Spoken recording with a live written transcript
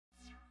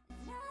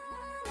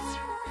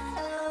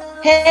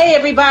Hey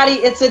everybody,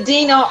 it's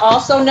Adina,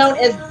 also known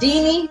as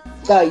Deanie,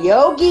 the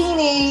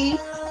Yogini.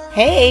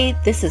 Hey,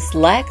 this is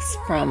Lex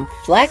from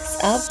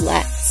Flex of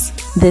Lex.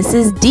 This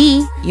is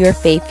Dee, your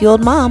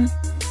faith-fueled mom.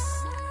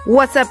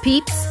 What's up,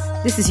 peeps?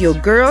 This is your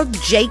girl,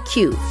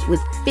 JQ,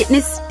 with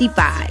Fitness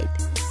Defied.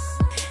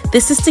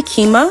 This is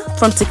Takima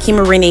from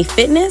Takima Renee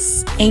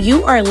Fitness, and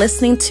you are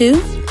listening to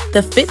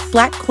the Fit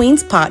Black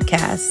Queens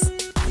podcast.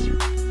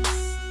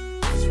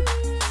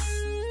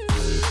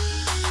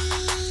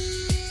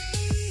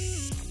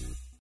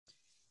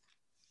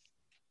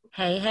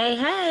 Hey, hey,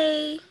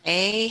 hey.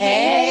 Hey,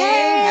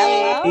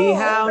 hello. Ni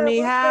hao, ni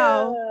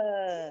hao.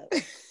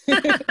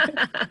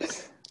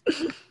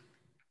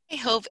 I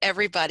hope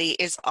everybody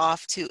is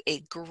off to a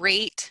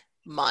great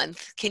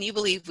month. Can you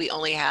believe we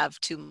only have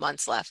 2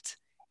 months left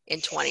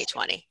in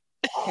 2020?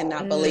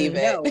 Cannot believe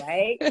it. No,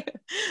 right?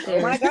 Oh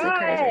my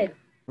God.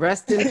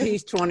 Rest in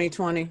peace,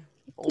 2020.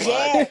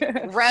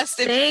 Yeah. Rest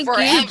in Thank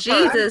forever. you,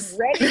 Jesus.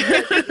 Ready.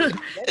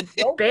 Let's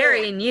go.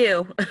 Burying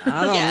you.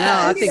 I don't Yeah.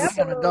 know. I think That's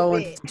we're a going to go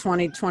little into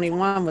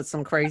 2021 with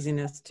some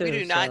craziness, too. We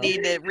do not so.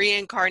 need the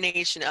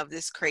reincarnation of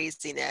this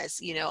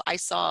craziness. You know, I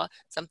saw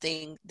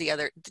something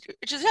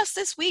just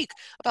this week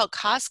about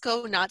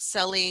Costco not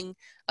selling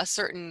a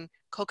certain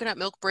coconut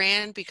milk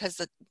brand because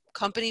the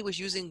company was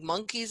using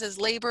monkeys as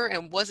labor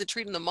and wasn't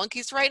treating the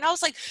monkeys right. And I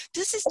was like,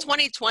 this is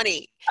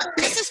 2020.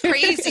 This is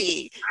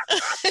crazy.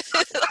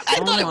 I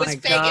thought it was my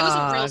fake. It was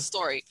a real God.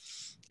 story.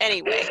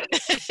 Anyway,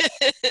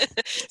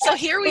 so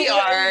here we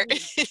are.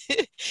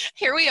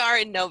 Here we are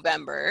in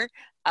November,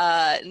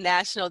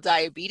 National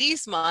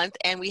Diabetes Month,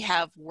 and we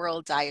have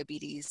World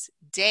Diabetes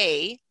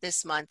Day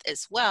this month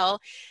as well.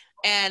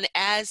 And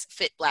as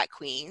Fit Black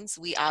Queens,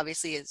 we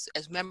obviously,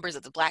 as members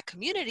of the Black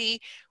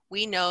community,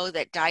 we know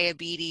that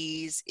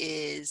diabetes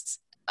is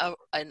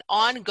an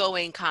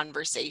ongoing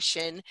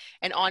conversation,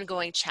 an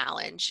ongoing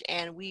challenge,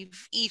 and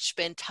we've each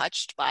been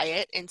touched by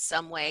it in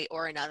some way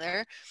or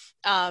another.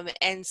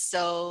 And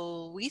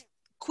so we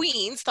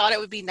Queens thought it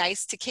would be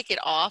nice to kick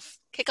off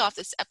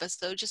this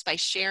episode just by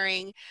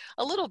sharing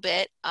a little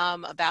bit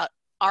about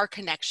our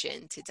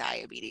connection to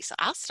diabetes. So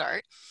I'll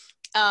start.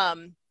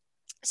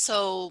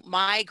 So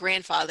my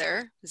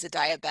grandfather was a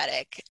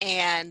diabetic,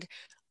 and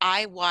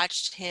I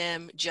watched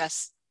him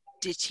just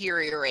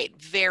deteriorate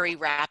very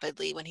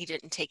rapidly when he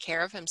didn't take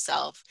care of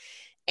himself.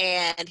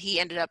 And he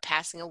ended up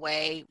passing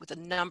away with a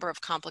number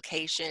of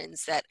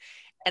complications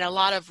and a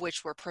lot of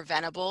which were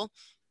preventable.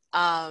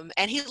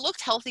 And he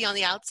looked healthy on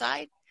the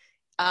outside.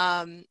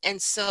 And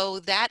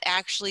so that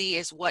actually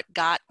is what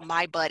got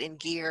my butt in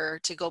gear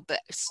to go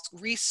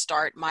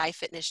restart my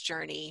fitness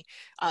journey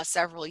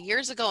several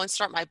years ago and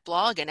start my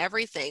blog, and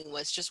everything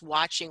was just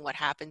watching what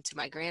happened to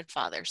my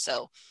grandfather.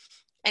 So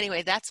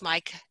anyway, that's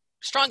my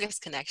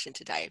strongest connection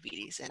to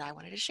diabetes, and I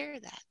wanted to share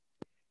that.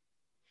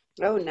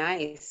 Oh,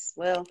 nice.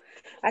 Well,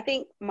 I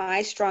think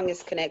my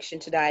strongest connection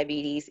to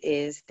diabetes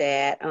is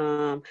that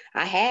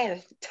I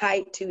have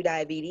type 2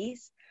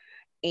 diabetes,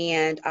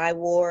 and I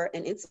wore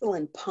an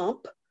insulin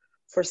pump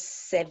for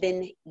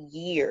 7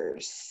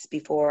 years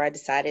before I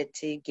decided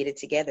to get it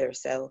together.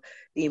 So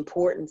the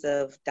importance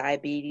of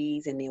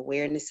diabetes and the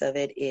awareness of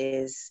it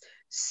is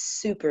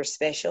super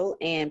special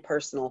and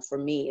personal for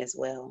me as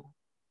well.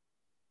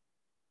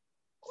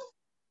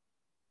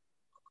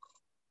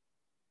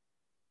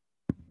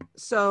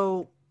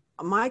 So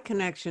my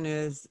connection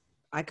is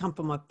I come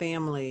from a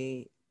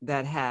family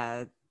that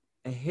had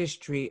a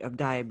history of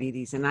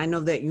diabetes. And I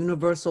know that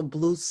universal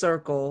blue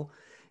circle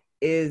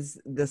is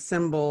the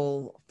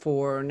symbol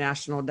for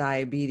national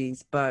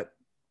diabetes, but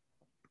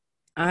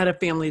I had a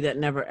family that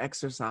never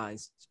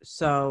exercised.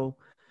 So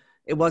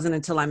it wasn't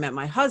until I met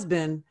my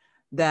husband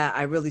that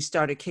I really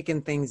started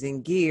kicking things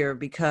in gear,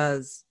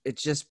 because it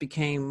just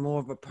became more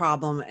of a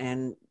problem.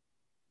 And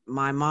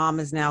my mom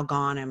is now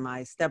gone and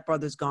my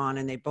stepbrother's gone,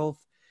 and they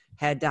both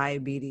had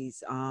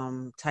diabetes,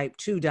 type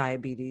 2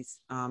 diabetes,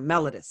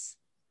 mellitus.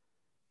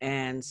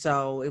 And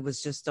so it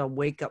was just a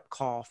wake-up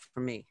call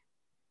for me.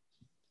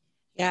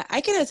 Yeah,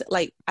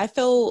 I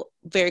feel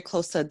very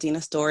close to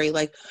Dina's story.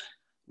 Like,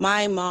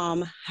 my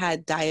mom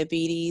had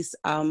diabetes.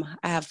 I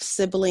have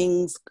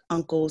siblings,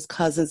 uncles,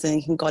 cousins, and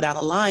you can go down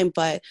the line,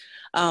 but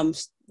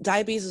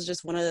diabetes is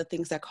just one of the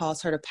things that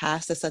caused her to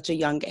pass at such a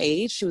young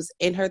age. She was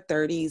in her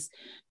 30s.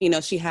 You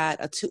know, she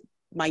had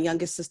my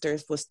youngest sister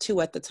was 2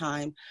 at the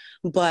time.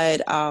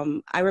 But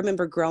I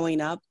remember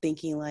growing up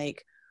thinking,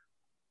 like,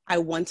 I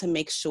want to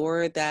make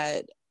sure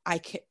that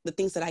the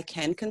things that I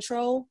can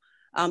control,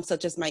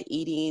 such as my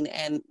eating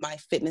and my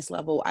fitness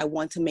level, I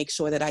want to make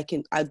sure that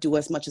I do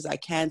as much as I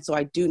can, so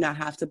I do not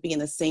have to be in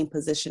the same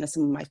position as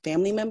some of my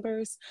family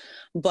members.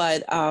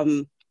 But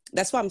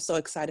that's why I'm so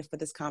excited for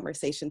this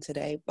conversation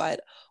today.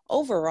 But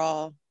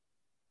overall,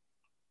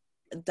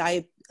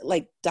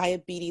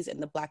 diabetes in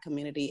the Black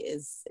community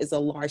is a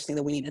large thing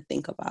that we need to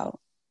think about.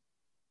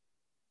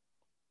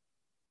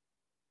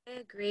 I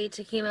agree,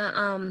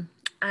 Takima.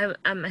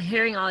 I'm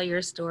hearing all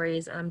your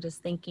stories. I'm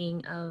just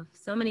thinking of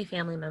so many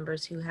family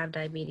members who have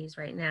diabetes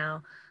right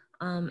now.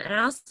 And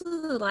also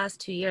the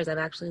last 2 years, I've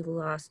actually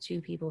lost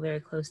two people very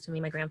close to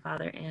me, my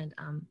grandfather and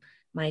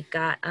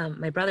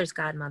my brother's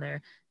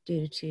godmother,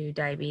 due to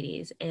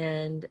diabetes.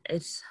 And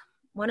it's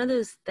one of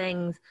those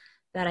things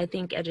that I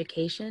think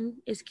education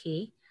is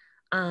key,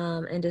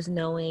 and just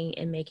knowing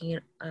and making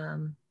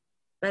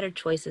better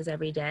choices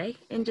every day,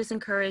 and just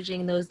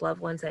encouraging those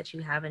loved ones that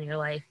you have in your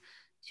life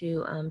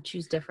to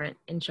choose different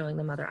and showing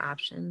them other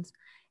options.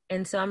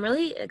 And so I'm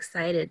really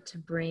excited to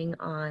bring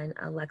on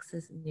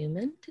Alexis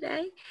Newman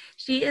today.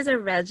 She is a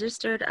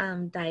registered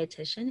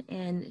dietitian,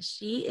 and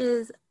she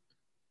is,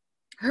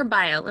 her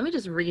bio, let me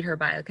just read her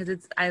bio,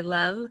 because I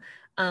love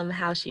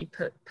how she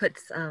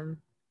puts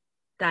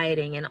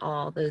dieting and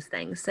all those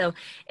things. So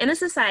in a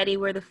society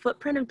where the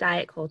footprint of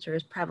diet culture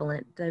is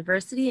prevalent,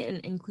 diversity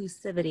and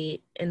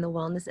inclusivity in the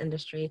wellness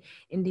industry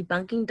and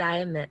debunking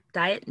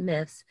diet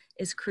myths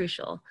is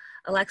crucial.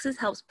 Alexis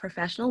helps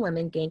professional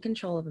women gain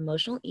control of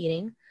emotional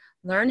eating,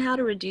 learn how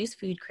to reduce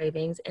food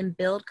cravings, and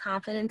build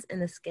confidence in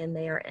the skin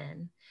they are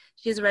in.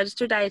 She is a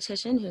registered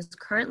dietitian who is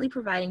currently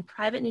providing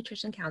private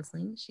nutrition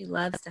counseling. She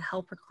loves to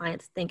help her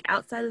clients think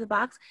outside of the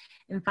box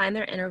and find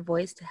their inner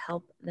voice to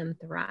help them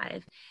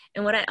thrive.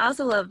 And what I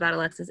also love about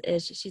Alexis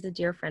is she's a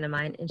dear friend of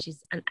mine, and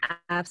she's an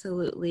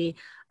absolutely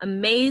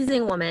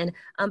amazing woman,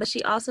 but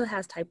she also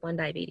has type 1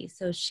 diabetes.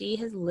 So she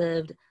has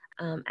lived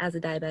as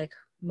a diabetic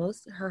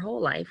her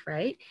whole life,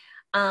 right?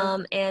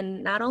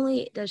 And not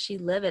only does she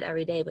live it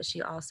every day, but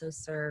she also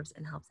serves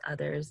and helps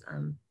others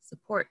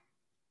support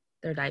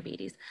their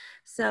diabetes.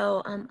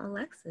 So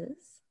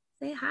Alexis,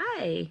 say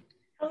hi.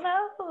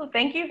 Hello,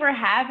 thank you for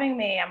having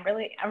me. I'm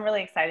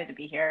really excited to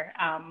be here.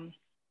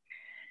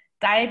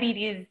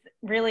 Diabetes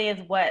really is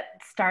what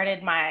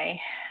started my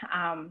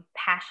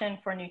passion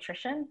for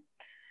nutrition.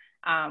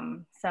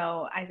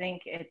 So I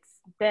think it's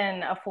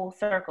been a full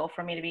circle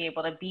for me to be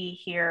able to be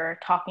here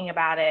talking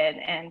about it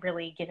and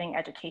really giving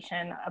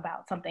education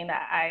about something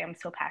that I am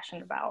so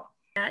passionate about.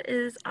 That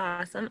is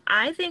awesome.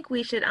 I think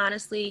we should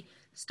honestly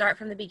start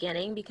from the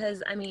beginning,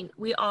 because I mean,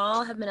 we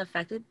all have been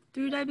affected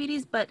through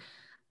diabetes, but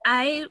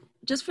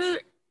just for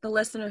the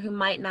listener who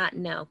might not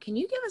know, can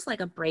you give us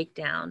like a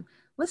breakdown?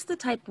 What's the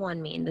type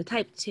 1 mean? The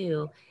type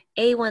 2,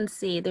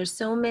 A1C, there's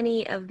so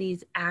many of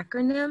these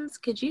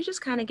acronyms. Could you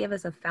just kind of give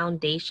us a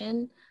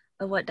foundation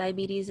of what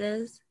diabetes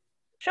is?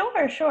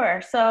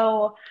 Sure.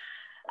 So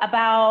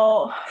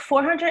about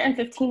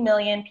 415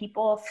 million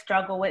people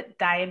struggle with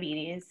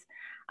diabetes.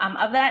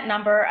 Of that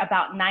number,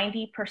 about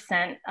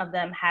 90% of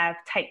them have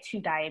type 2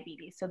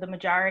 diabetes. So the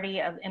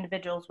majority of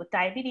individuals with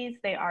diabetes,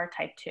 they are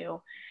type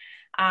 2.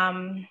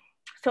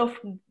 So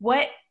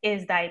what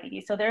is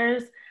diabetes? So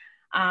there's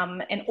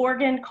an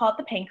organ called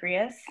the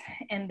pancreas,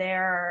 and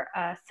there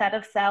are a set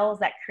of cells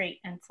that create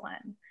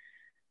insulin.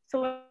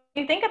 So when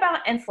you think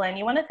about insulin,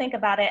 you want to think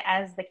about it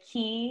as the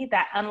key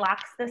that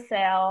unlocks the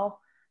cell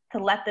to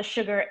let the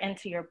sugar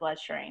into your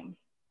bloodstream.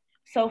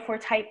 So for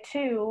type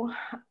 2,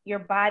 your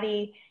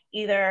body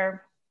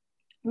either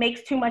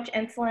makes too much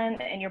insulin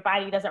and your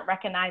body doesn't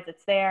recognize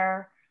it's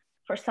there.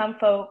 For some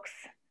folks,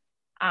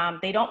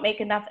 they don't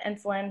make enough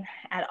insulin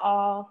at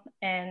all.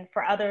 And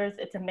for others,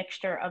 it's a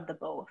mixture of the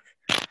both.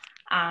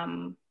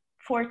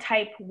 For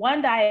type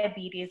 1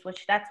 diabetes,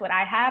 which that's what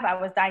I have, I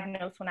was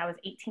diagnosed when I was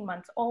 18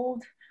 months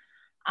old.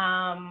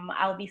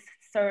 I'll be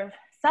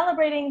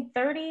celebrating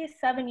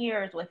 37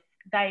 years with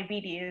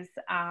diabetes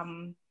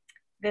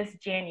this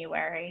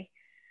January.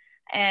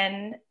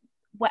 And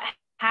what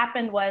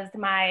happened was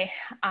my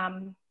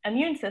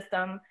immune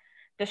system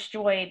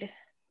destroyed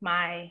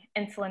my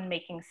insulin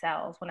making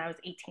cells when I was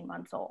 18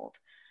 months old.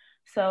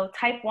 So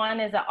type 1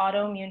 is an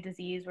autoimmune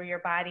disease where your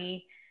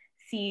body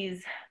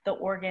sees the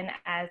organ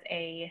as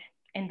a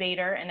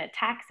invader and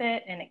attacks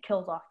it, and it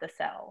kills off the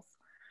cells.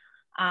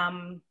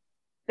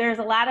 There's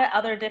a lot of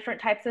other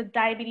different types of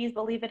diabetes,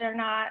 believe it or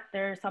not.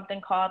 There's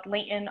something called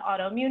latent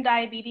autoimmune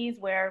diabetes,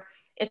 where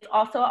it's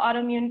also an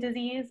autoimmune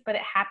disease, but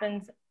it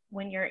happens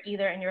when you're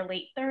either in your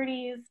late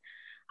 30s,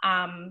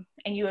 and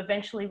you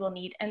eventually will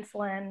need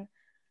insulin.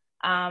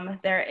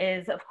 There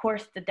is, of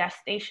course, the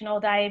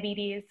gestational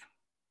diabetes,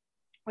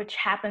 which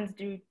happens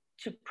due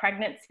to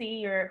pregnancy.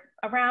 You're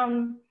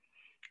around,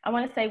 I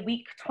want to say,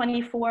 week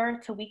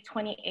 24 to week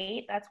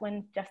 28. That's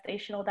when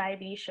gestational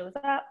diabetes shows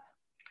up.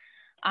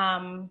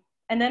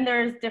 And then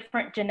there's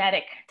different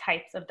genetic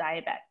types of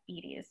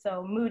diabetes.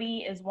 So Moody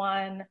is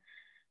one.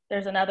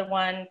 There's another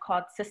one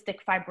called cystic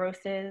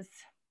fibrosis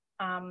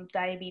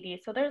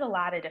diabetes. So there's a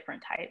lot of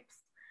different types,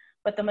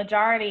 but the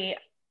majority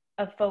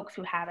of folks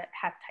who have it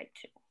have type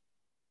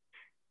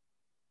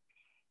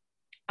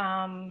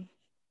 2.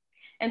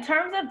 In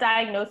terms of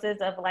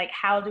diagnosis of like,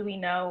 how do we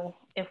know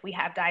if we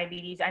have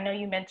diabetes? I know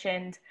you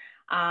mentioned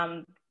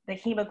the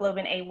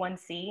hemoglobin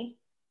A1C,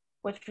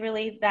 which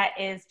really that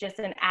is just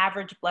an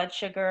average blood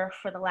sugar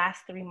for the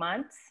last 3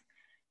 months.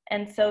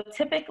 And so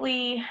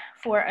typically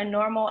for a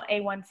normal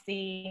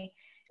A1C,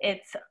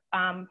 it's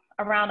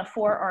around a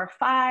 4 or a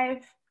 5.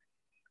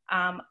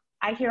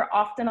 I hear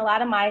often a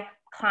lot of my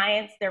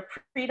clients, they're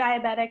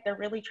pre-diabetic, they're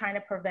really trying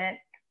to prevent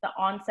the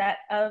onset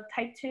of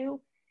type 2.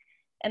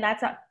 and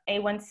that's a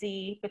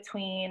A1C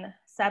between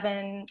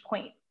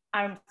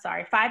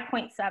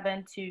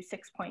 5.7 to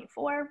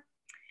 6.4.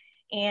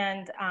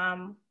 And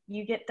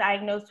you get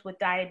diagnosed with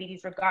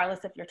diabetes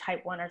regardless if you're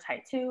type 1 or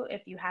type 2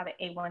 if you have an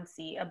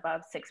A1C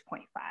above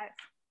 6.5.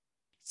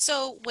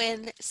 So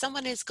when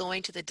someone is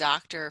going to the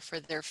doctor for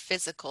their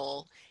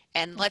physical,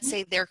 and let's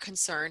say they're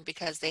concerned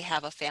because they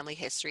have a family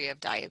history of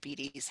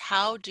diabetes,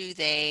 how do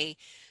they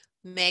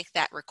make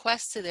that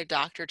request to their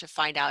doctor to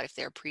find out if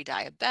they're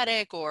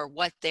pre-diabetic or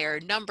what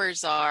their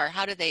numbers are?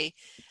 How do they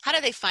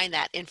find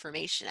that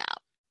information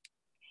out?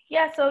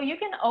 Yeah, so you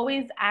can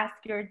always ask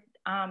your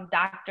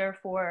doctor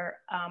for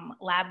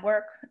lab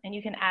work, and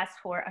you can ask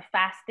for a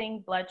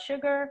fasting blood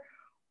sugar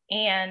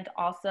and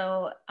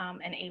also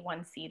an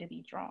A1C to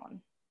be drawn.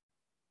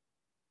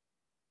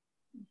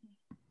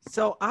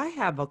 So I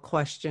have a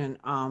question,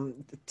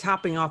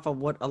 topping off of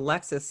what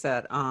Alexis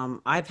said.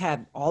 I've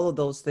had all of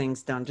those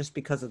things done just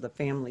because of the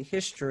family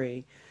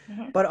history,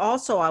 but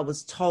also I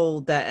was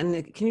told that,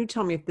 and can you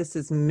tell me if this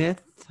is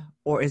myth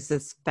or is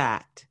this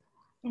fact?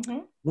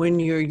 When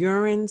your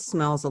urine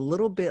smells a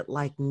little bit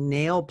like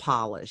nail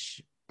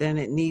polish, then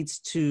it needs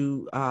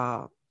to,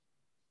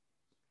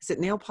 is it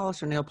nail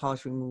polish or nail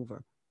polish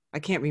remover? I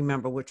can't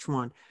remember which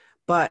one,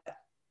 but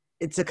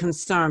it's a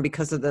concern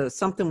because of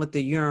something with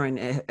the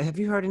urine. Have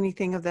you heard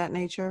anything of that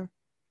nature?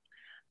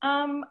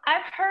 What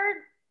I've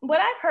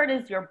heard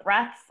is your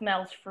breath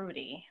smells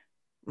fruity.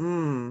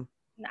 I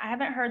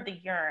haven't heard the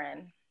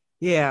urine.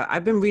 Yeah,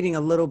 I've been reading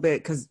a little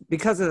bit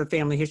because of the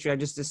family history.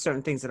 There's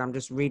certain things that I'm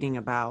just reading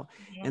about.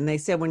 And they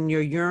said when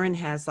your urine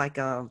has like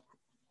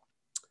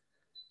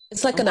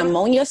it's like an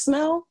ammonia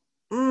smell?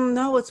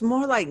 No, it's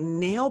more like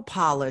nail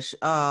polish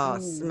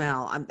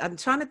smell. I'm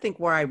trying to think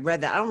where I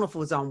read that. I don't know if it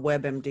was on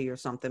WebMD or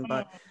something,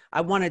 but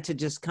I wanted to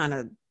just kind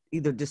of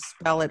either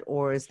dispel it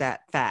or is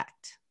that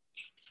fact?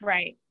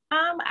 Right.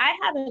 I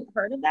haven't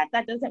heard of that.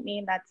 That doesn't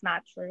mean that's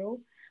not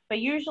true. But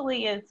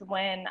usually is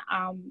when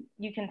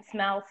you can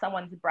smell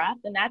someone's breath,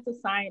 and that's a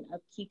sign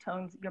of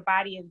ketones. Your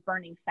body is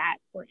burning fat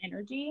for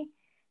energy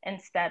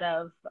instead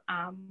of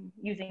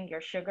using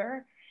your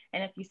sugar.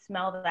 And if you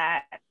smell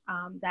that,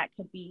 that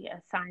could be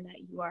a sign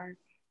that your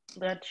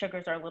blood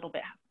sugars are a little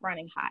bit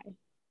running high.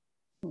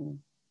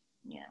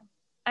 Yeah.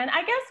 And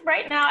I guess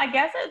right now,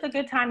 it's a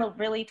good time to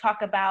really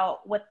talk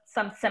about what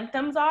some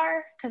symptoms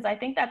are, because I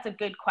think that's a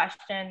good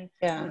question.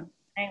 Yeah.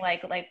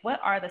 Like what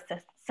are the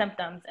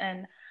symptoms?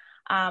 And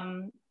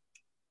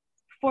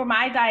for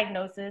my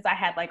diagnosis, I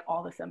had like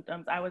all the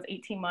symptoms. I was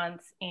 18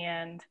 months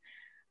and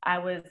I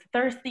was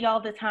thirsty all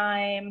the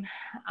time,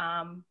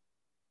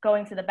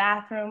 going to the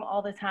bathroom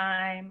all the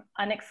time,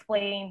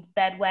 unexplained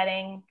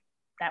bedwetting.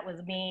 That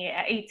was me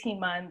at 18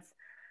 months,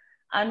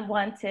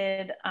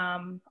 unwanted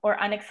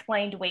or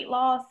unexplained weight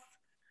loss,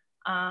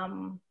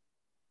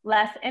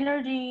 less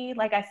energy.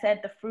 Like I said,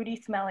 the fruity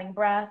smelling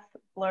breath,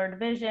 blurred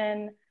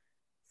vision,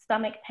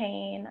 stomach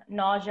pain,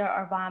 nausea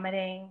or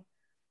vomiting,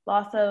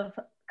 loss of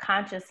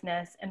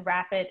consciousness, and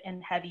rapid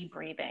and heavy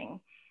breathing.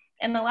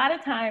 And a lot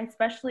of times,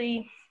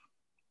 especially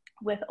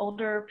with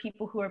older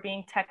people who are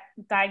being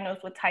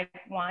diagnosed with type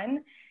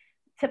 1,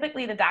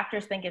 typically the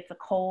doctors think it's a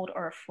cold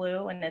or a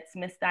flu and it's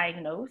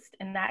misdiagnosed,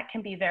 and that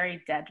can be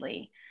very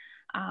deadly.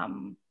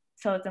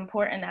 So it's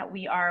important that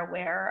we are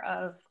aware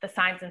of the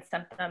signs and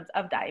symptoms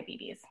of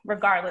diabetes,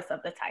 regardless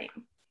of the type.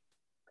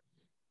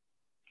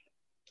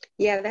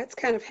 Yeah, that's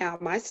kind of how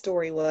my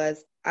story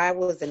was. I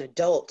was an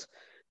adult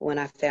when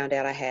I found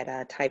out I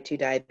had type 2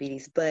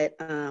 diabetes, but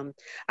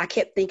I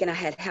kept thinking I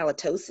had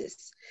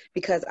halitosis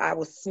because I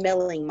was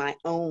smelling my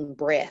own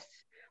breath.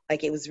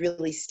 Like it was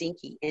really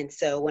stinky. And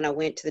so when I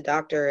went to the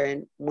doctor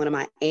and one of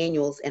my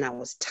annuals, and I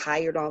was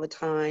tired all the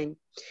time,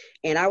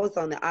 and I was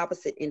on the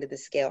opposite end of the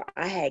scale.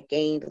 I had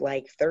gained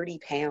like 30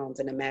 pounds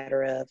in a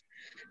matter of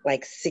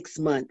like 6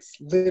 months,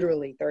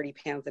 literally 30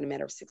 pounds in a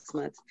matter of 6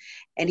 months.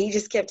 And he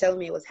just kept telling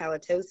me it was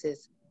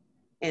halitosis.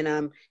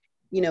 And,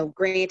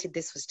 granted,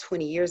 this was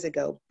 20 years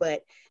ago,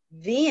 but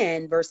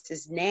then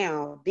versus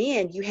now,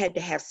 then you had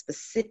to have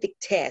specific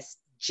tests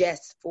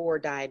just for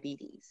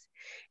diabetes.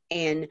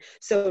 And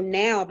so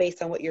now,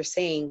 based on what you're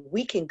saying,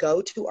 we can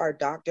go to our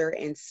doctor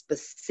and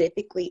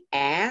specifically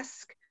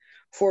ask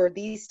for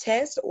these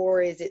tests,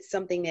 or is it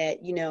something that,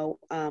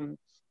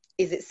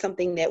 is it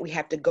something that we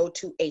have to go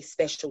to a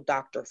special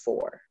doctor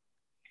for?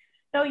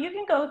 No, you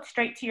can go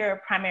straight to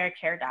your primary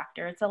care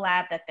doctor. It's a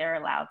lab that they're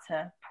allowed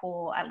to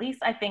pull. At least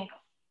I think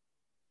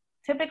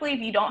typically if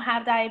you don't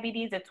have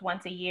diabetes, it's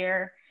once a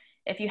year.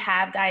 If you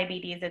have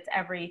diabetes, it's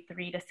every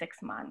 3 to 6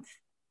 months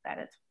that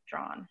it's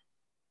drawn.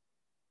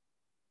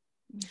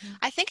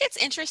 I think it's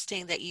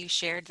interesting that you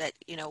shared that,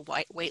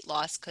 weight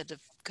loss could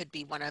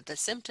be one of the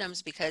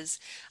symptoms, because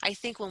I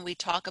think when we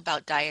talk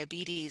about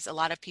diabetes, a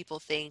lot of people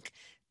think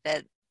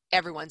that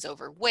everyone's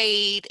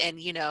overweight and,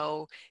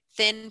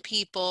 thin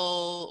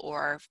people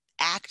or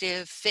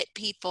active, fit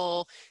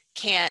people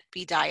can't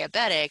be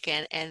diabetic.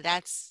 And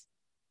that's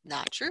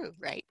not true,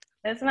 right?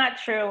 That's not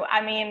true.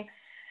 I mean,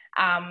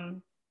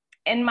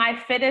 in my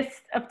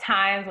fittest of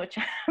times, which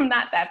I'm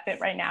not that fit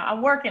right now,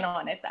 I'm working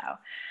on it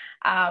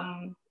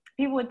though.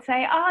 people would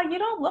say, oh, you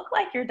don't look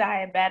like you're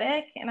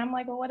diabetic. And I'm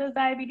like, well, what does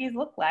diabetes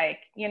look like?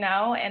 You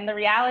know, and the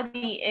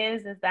reality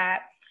is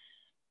that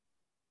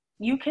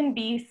you can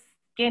be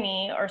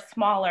skinny or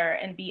smaller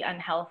and be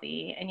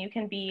unhealthy, and you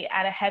can be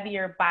at a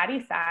heavier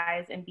body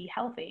size and be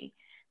healthy.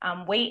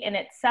 Weight in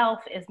itself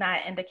is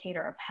not an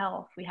indicator of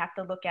health. We have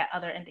to look at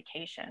other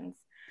indications.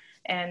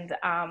 And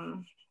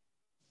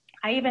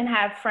I even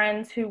have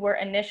friends who were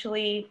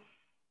initially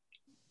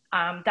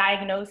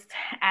diagnosed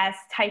as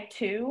type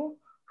 2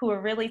 who are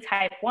really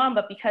type 1,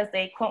 but because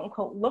they quote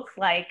unquote look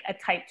like a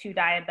type 2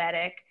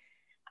 diabetic,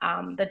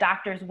 the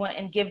doctors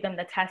wouldn't give them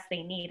the test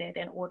they needed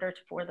in order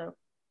for the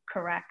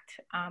correct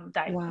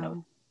diagnosis.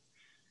 Wow.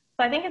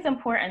 So I think it's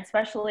important,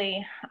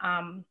 especially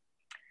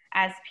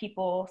as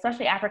people,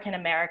 especially African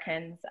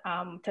Americans,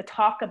 to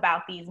talk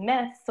about these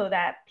myths so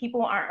that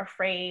people aren't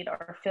afraid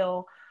or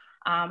feel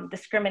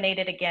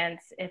discriminated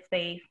against if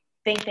they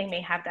think they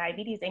may have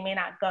diabetes. They may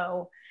not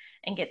go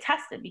and get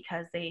tested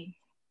because they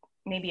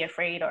may be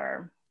afraid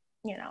or,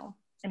 you know,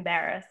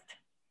 embarrassed.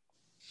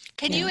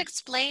 Can you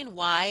explain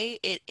why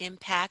it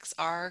impacts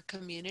our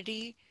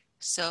community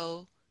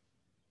so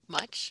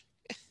much?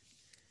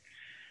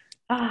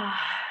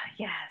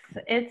 Yes,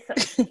 it's so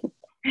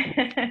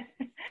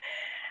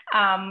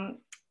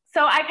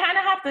I kind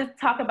of have to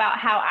talk about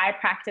how I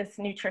practice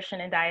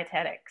nutrition and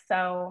dietetics.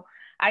 So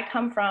I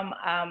come from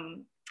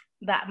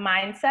that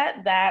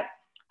mindset that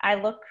I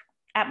look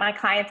at my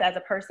clients as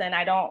a person.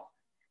 I don't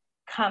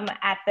come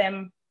at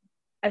them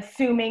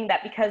assuming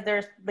that because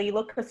they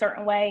look a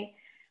certain way.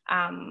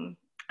 I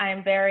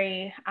am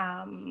very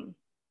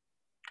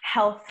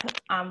health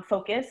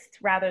focused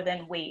rather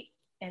than weight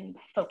and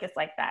focus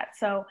like that.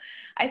 So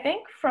I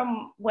think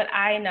from what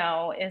I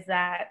know is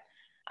that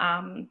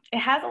it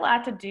has a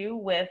lot to do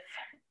with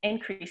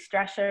increased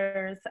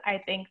stressors. I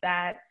think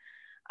that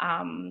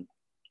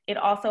it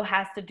also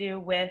has to do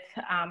with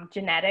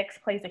genetics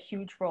plays a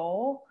huge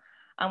role.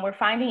 We're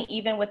finding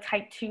even with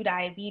type 2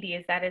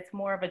 diabetes that it's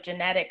more of a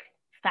genetic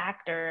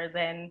factor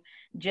than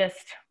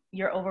just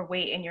you're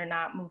overweight and you're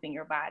not moving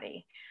your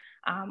body.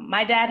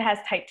 My dad has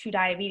type 2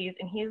 diabetes,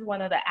 and he's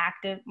one of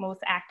the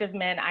most active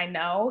men I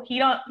know. He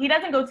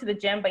doesn't go to the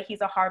gym, but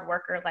he's a hard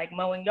worker, like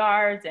mowing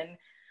yards, and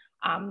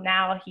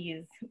now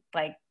he's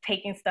like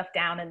taking stuff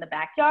down in the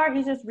backyard.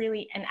 He's just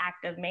really an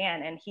active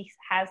man, and he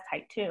has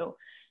type 2,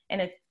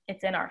 and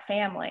it's in our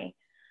family.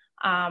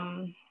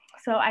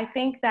 So I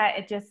think that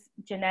it just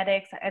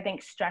genetics. I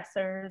think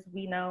stressors.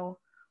 We know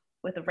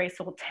with the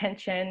racial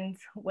tensions,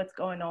 what's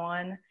going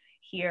on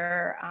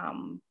here.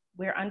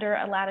 We're under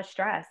a lot of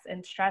stress,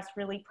 and stress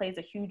really plays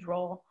a huge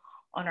role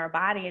on our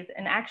bodies.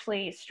 And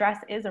actually, stress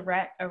is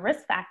a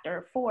risk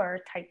factor for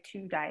type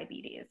 2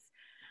 diabetes.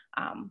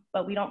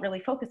 But we don't really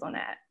focus on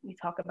that. We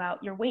talk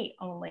about your weight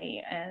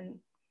only and,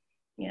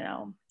 you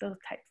know, those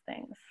types of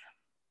things.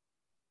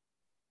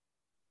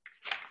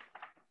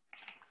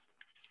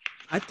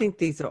 I think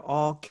these are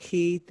all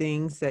key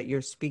things that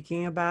you're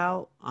speaking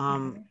about.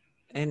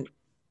 And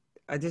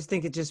I just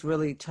think it just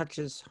really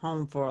touches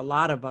home for a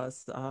lot of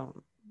us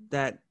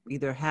that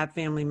either have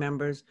family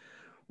members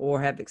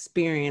or have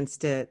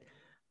experienced it.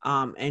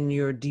 And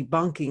you're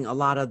debunking a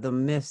lot of the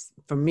myths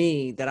for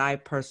me that I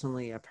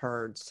personally have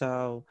heard.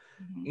 So,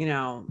 you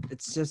know,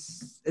 it's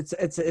just,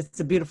 it's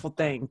a beautiful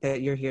thing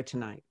that you're here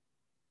tonight.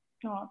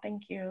 Oh,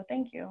 thank you.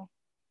 Thank you.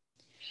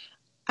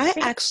 I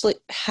actually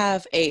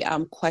have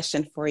a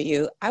question for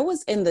you. I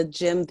was in the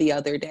gym the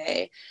other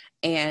day,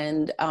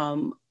 and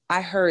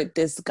I heard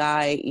this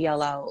guy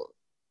yell out,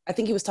 I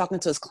think he was talking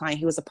to his client.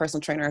 He was a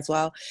personal trainer as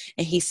well.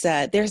 And he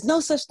said, there's no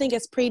such thing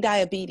as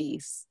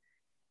pre-diabetes.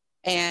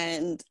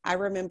 And I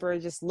remember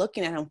just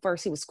looking at him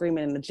first. He was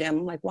screaming in the gym.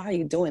 I'm like, why are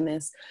you doing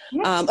this?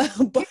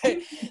 But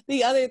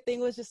the other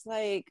thing was just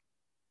like,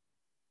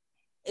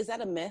 is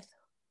that a myth?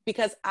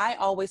 Because I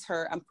always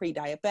heard I'm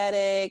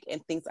pre-diabetic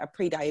and things are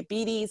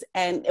pre-diabetes.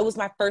 And it was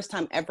my first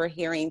time ever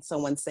hearing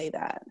someone say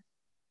that.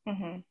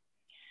 Mm-hmm.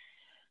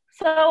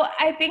 So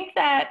I think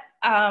that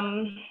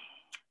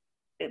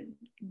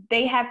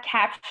they have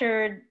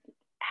captured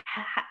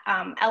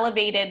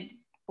elevated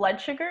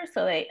blood sugar.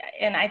 So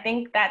and I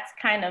think that's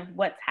kind of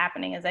what's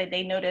happening is that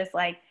they notice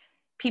like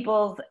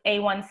people's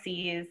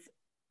A1Cs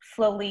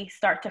slowly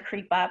start to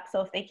creep up. So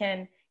if they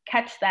can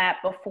catch that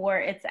before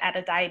it's at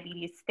a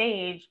diabetes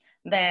stage,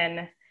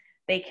 then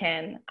they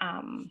can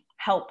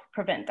help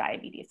prevent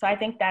diabetes. So I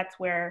think that's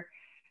where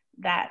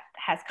that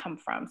has come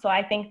from. So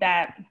I think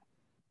that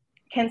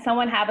can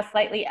someone have a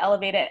slightly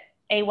elevated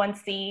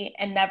A1C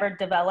and never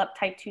develop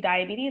type 2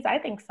 diabetes? I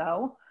think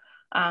so.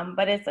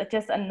 But it's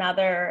just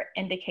another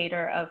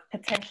indicator of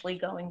potentially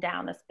going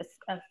down a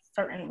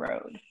certain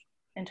road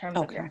in terms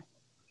of your.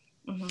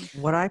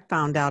 Mm-hmm. What I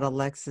found out,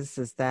 Alexis,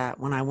 is that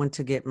when I went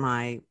to get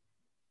my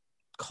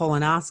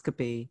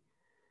colonoscopy,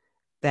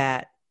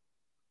 that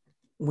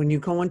when you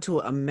go into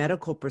a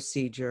medical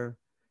procedure,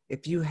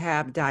 if you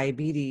have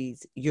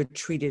diabetes, you're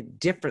treated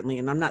differently.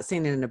 And I'm not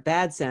saying it in a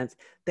bad sense.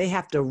 They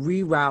have to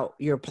reroute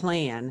your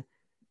plan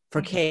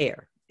for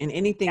care. And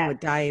anything with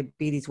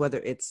diabetes, whether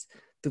it's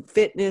through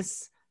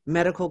fitness,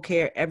 medical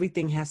care,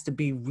 everything has to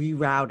be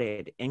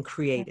rerouted and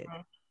created.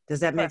 Does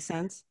that make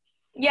sense?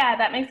 Yeah,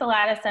 that makes a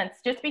lot of sense.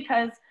 Just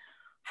because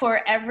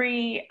for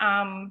every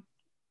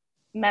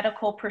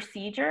medical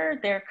procedure,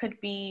 there could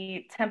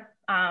be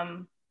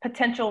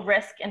potential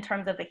risk in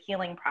terms of the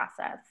healing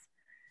process.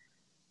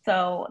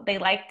 So they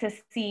like to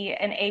see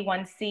an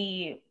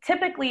A1C.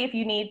 Typically, if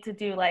you need to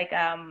do like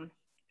a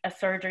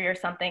surgery or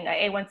something,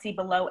 a A1C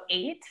below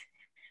 8,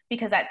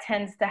 because that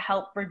tends to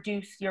help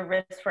reduce your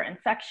risk for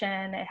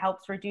infection. It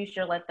helps reduce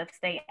your length of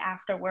stay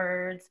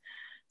afterwards.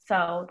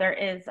 So there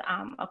is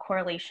a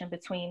correlation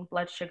between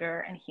blood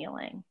sugar and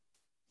healing.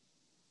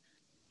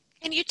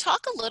 Can you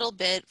talk a little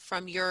bit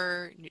from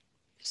your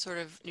sort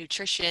of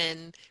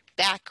nutrition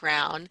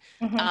background,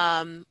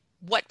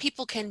 what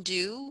people can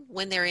do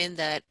when they're in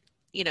that,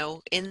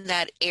 in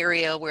that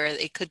area where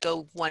it could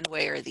go one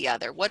way or the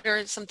other? What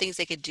are some things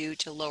they could do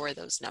to lower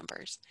those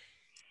numbers?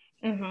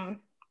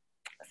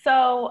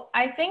 So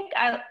I think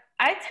I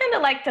tend to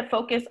like to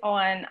focus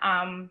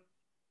on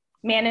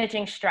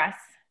managing stress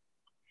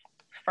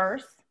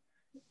first.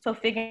 So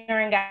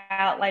figuring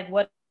out like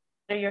what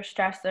are your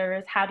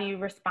stressors, how do you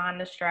respond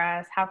to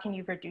stress, how can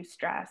you reduce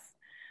stress?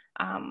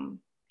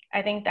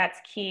 I think that's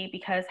key,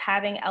 because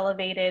having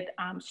elevated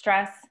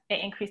stress, it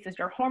increases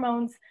your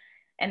hormones,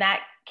 and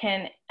that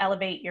can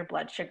elevate your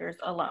blood sugars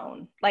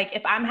alone. Like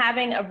if I'm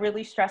having a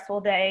really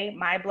stressful day,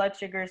 my blood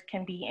sugars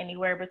can be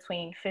anywhere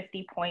between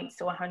 50 points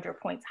to 100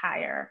 points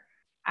higher.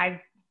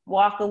 I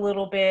walk a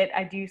little bit,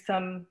 I do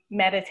some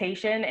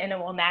meditation, and it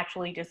will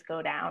naturally just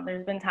go down.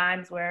 There's been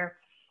times where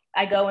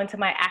I go into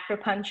my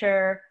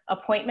acupuncture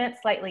appointment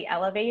slightly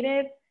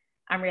elevated,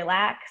 I'm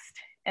relaxed,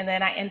 and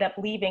then I end up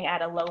leaving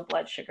at a low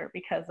blood sugar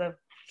because of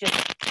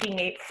just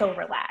being so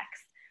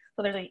relaxed.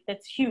 So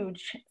it's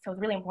huge. So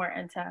it's really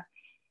important to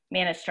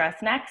manage stress.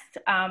 Next,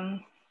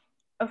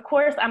 of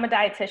course, I'm a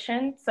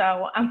dietitian,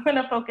 so I'm going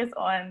to focus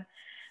on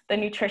the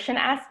nutrition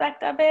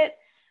aspect of it.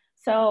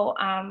 So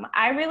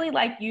I really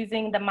like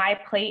using the My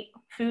Plate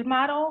food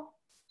model.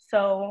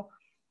 So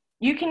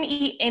you can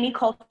eat any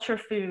culture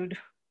food,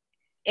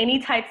 any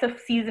types of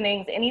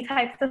seasonings, any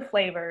types of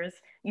flavors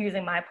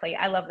using My Plate.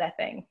 I love that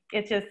thing.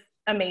 It's just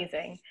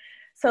amazing.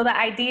 So the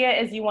idea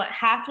is you want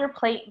half your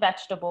plate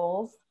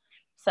vegetables.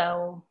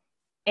 So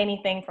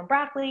anything from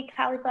broccoli,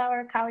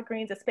 cauliflower, collard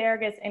greens,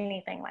 asparagus,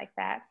 anything like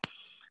that.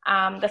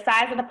 The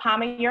size of the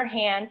palm of your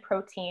hand,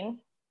 protein.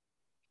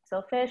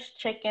 So fish,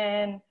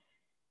 chicken,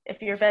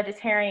 if you're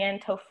vegetarian,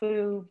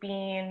 tofu,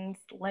 beans,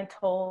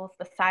 lentils,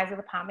 the size of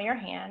the palm of your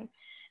hand.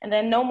 And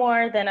then no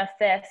more than a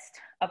fist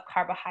of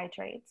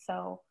carbohydrates.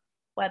 So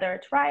whether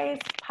it's rice,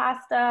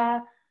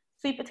 pasta,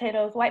 sweet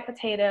potatoes, white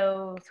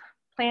potatoes,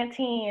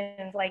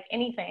 plantains, like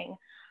anything,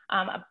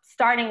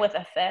 starting with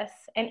a fist,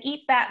 and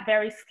eat that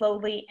very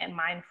slowly and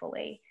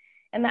mindfully.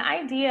 And the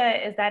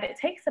idea is that it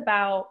takes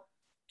about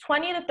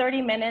 20 to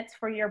 30 minutes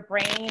for your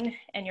brain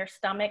and your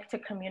stomach to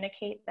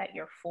communicate that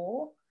you're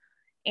full.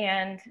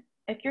 And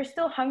if you're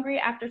still hungry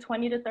after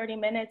 20 to 30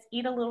 minutes,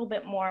 eat a little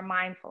bit more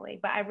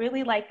mindfully. But I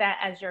really like that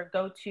as your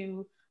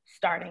go-to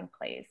starting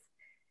place.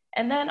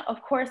 And then,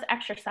 of course,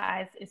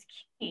 exercise is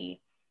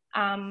key.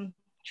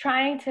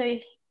 Trying to,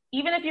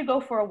 even if you go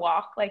for a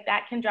walk, like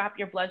that can drop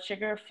your blood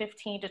sugar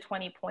 15 to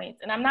 20 points.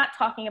 And I'm not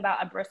talking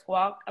about a brisk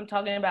walk. I'm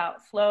talking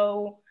about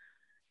slow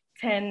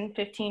 10,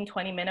 15,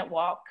 20-minute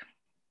walk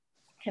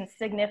can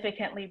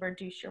significantly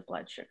reduce your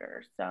blood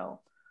sugar. So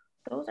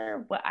those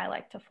are what I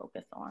like to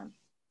focus on.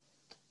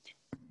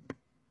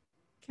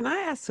 Can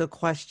I ask a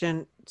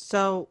question?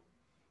 So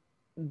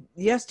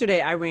yesterday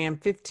I ran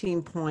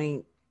 15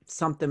 point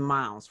something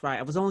miles, right?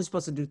 I was only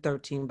supposed to do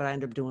 13, but I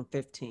ended up doing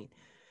 15.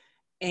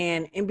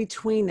 And in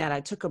between that, I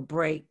took a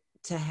break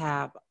to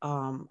have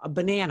a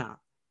banana,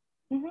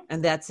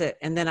 and that's it.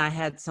 And then I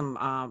had some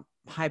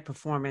high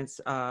performance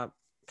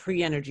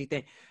pre-energy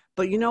thing.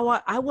 But you know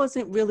what? I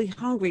wasn't really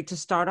hungry to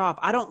start off.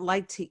 I don't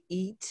like to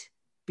eat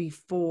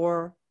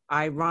before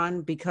I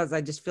run because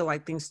I just feel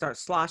like things start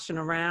sloshing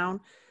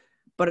around.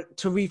 But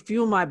to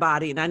refuel my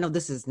body, and I know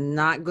this is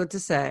not good to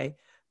say,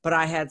 but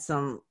I had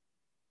some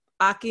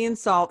ackee and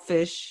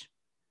saltfish,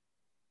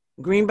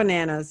 green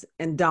bananas,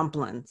 and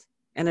dumplings,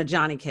 and a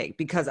Johnny cake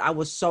because I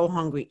was so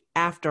hungry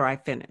after I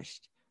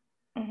finished.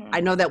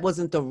 I know that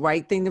wasn't the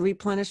right thing to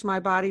replenish my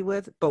body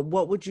with, but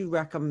what would you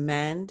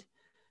recommend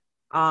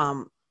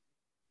to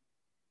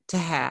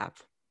have?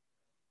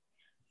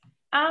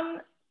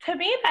 To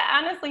me,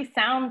 that honestly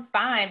sounds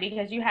fine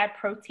because you had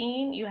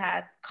protein, you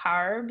had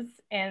carbs,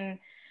 and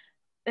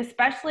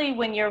especially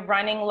when you're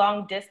running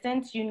long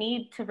distance, you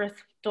need to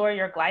restore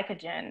your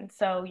glycogen.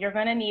 So you're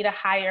going to need a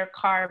higher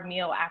carb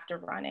meal after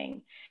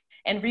running,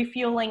 and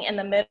refueling in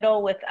the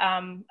middle with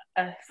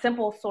a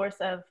simple source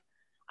of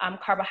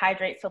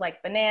carbohydrates. So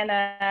like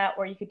banana,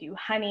 or you could do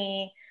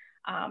honey,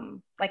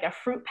 like a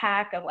fruit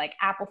pack of like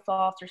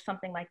applesauce or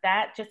something like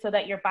that, just so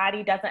that your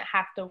body doesn't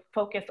have to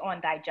focus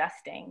on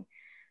digesting.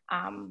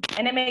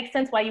 And it makes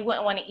sense why you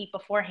wouldn't want to eat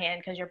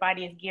beforehand, because your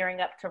body is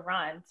gearing up to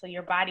run. So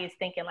your body is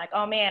thinking like,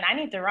 oh man, I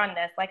need to run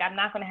this. Like, I'm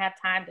not going to have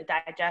time to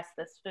digest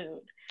this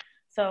food.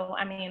 So,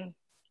 I mean,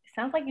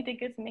 sounds like you did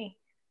good to me.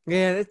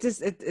 Yeah,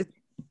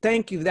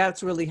 thank you.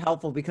 That's really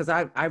helpful because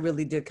I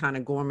really did kind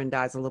of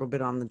gourmandize a little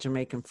bit on the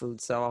Jamaican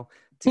food. So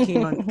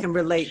Takima can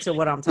relate to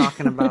what I'm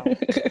talking about.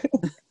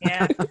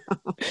 Yeah.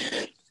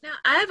 Now,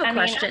 I have a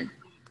question.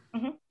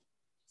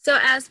 So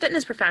as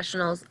fitness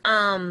professionals,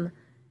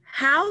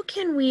 how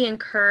can we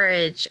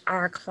encourage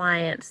our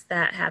clients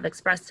that have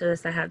expressed to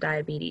us that have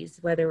diabetes,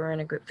 whether we're in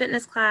a group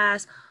fitness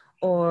class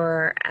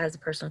or as a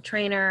personal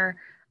trainer?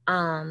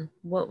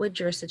 What would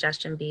your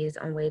suggestion be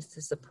on ways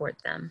to support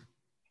them?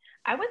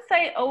 I would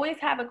say always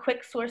have a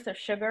quick source of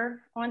sugar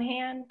on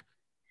hand,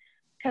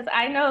 because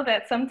I know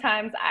that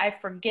sometimes I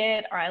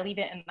forget or I leave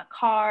it in the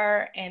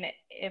car. And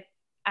if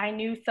I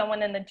knew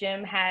someone in the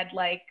gym had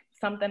like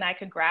something I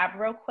could grab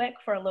real quick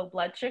for a low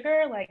blood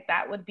sugar, like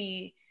that would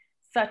be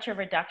such a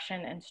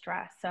reduction in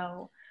stress.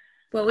 So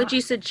what would you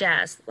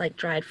suggest? Like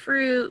dried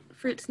fruit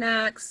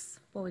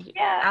snacks? What would you,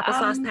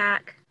 applesauce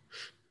pack?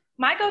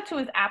 My go-to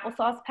is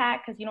applesauce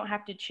pack because you don't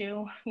have to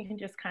chew. You can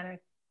just kind of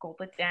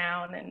gulp it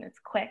down and it's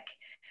quick.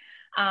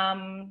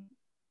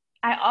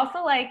 I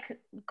also like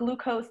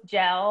glucose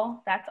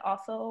gel. That's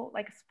also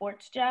like a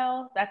sports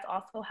gel. That's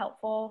also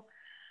helpful.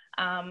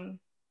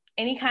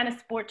 Any kind of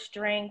sports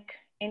drink,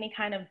 any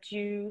kind of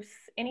juice,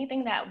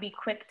 anything that would be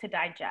quick to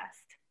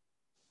digest.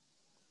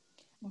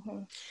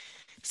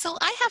 So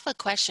I have a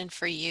question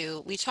for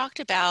you. We talked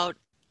about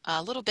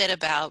a little bit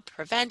about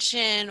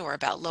prevention or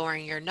about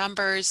lowering your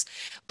numbers,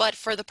 but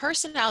for the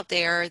person out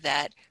there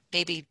that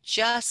maybe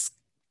just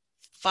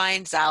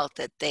finds out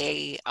that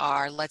they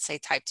are, let's say,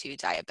 type 2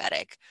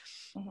 diabetic,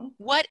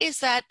 what is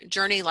that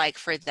journey like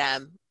for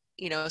them?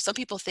 You know, some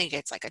people think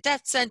it's like a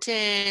death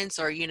sentence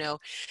or, you know,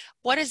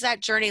 what is that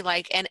journey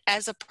like? And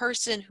as a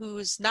person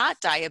who's not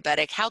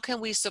diabetic, how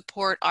can we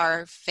support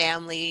our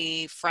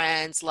family,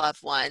 friends,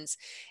 loved ones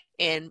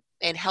in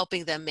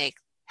helping them make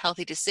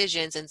healthy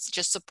decisions and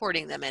just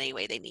supporting them any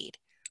way they need?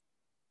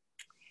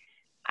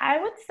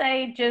 I would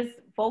say just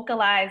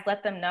vocalize,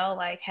 let them know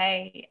like,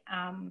 hey,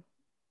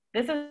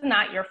 this is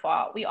not your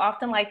fault. We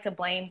often like to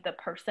blame the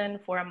person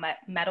for a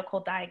medical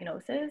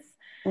diagnosis.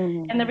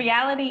 And the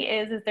reality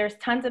is there's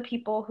tons of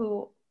people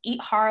who eat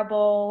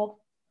horrible,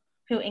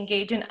 who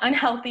engage in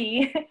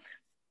unhealthy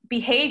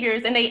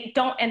behaviors, and they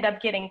don't end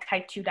up getting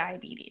type 2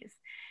 diabetes.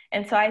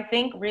 And so I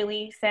think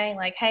really saying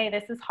like, hey,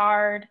 this is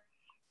hard.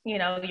 You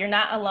know, you're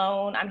not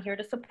alone. I'm here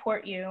to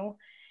support you.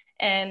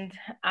 And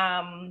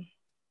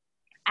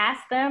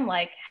ask them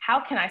like, how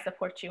can I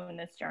support you in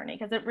this journey?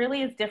 Because it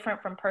really is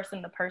different from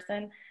person to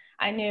person.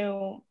 I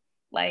knew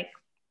like,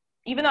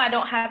 even though I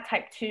don't have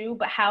type 2,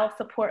 but how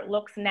support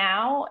looks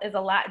now is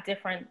a lot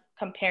different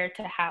compared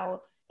to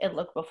how it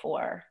looked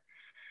before.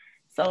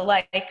 So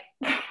like,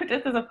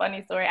 this is a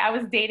funny story. I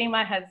was dating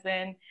my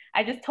husband.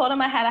 I just told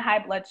him I had a high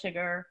blood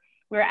sugar.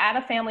 We were at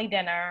a family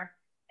dinner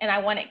and I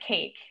wanted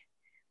cake.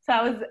 So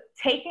I was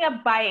taking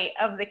a bite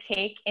of the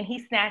cake and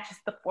he snatches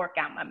the fork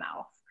out my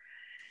mouth.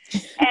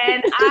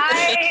 And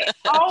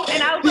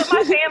I was with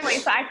my family,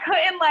 so I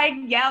couldn't like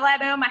yell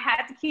at him. I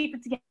had to keep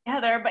it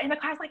together. But in the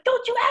car, I was like,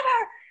 don't you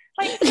ever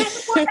like snatch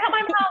the fork out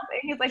my mouth.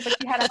 And he's like, but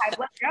you had a high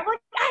blood sugar. I'm like,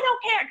 I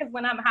don't care. Because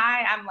when I'm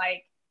high, I'm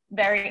like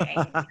very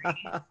angry.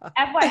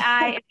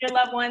 FYI, if your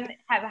loved one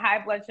has a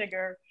high blood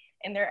sugar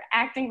and they're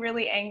acting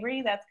really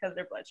angry, that's because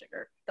their blood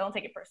sugar. Don't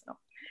take it personal.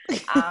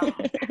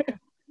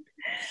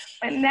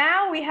 But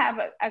now we have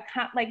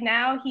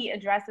now he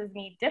addresses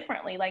me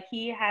differently. Like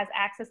he has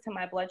access to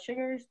my blood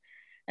sugars.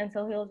 And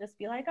so he'll just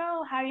be like,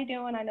 oh, how you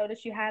doing? I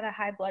noticed you had a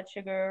high blood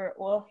sugar.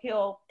 Or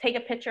he'll take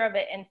a picture of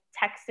it and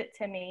text it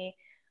to me.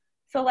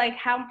 So like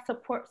how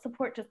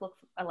support just looks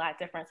a lot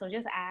different. So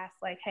just ask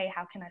like, hey,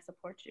 how can I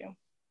support you?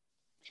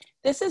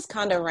 This is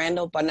kind of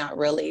random, but not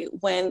really.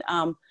 When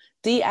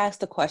Dee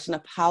asked the question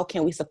of how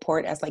can we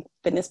support as like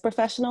fitness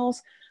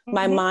professionals,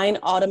 my mind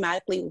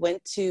automatically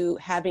went to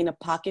having a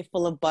pocket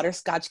full of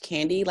butterscotch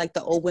candy like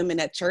the old women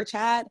at church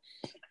had.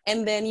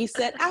 And then you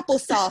said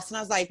applesauce. And I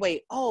was like,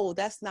 wait,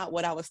 that's not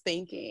what I was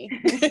thinking.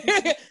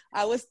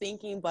 I was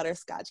thinking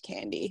butterscotch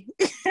candy.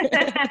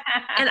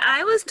 And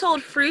I was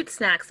told fruit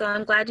snacks. So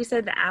I'm glad you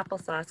said the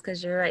applesauce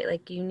because you're right.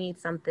 Like you need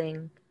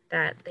something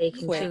that they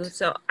can chew.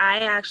 So I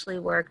actually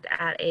worked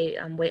at a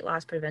weight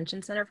loss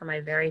prevention center for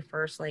my very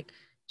first like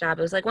job.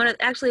 It was like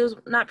it was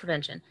not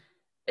prevention.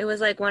 It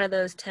was like one of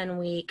those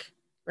 10-week,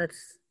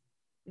 let's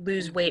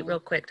lose weight real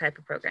quick type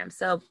of programs.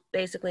 So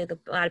basically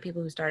a lot of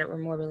people who started were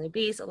morbidly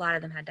obese. A lot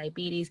of them had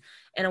diabetes.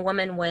 And a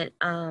woman went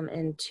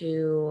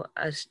into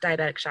a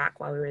diabetic shock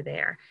while we were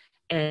there.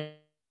 And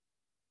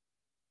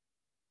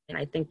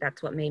I think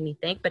that's what made me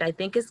think. But I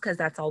think it's because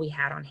that's all we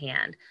had on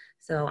hand.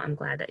 So I'm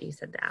glad that you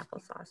said the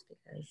applesauce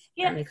because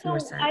that makes more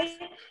sense.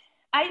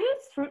 I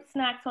use fruit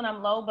snacks when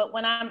I'm low, but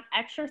when I'm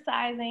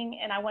exercising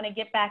and I want to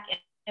get back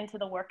into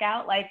the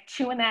workout, like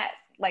chewing that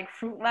like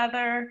fruit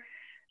leather,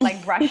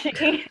 like brushing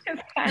is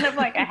kind of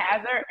like a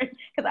hazard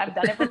because I've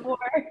done it before.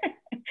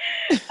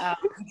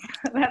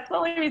 That's the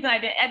only reason I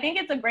did. I think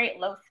it's a great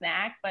low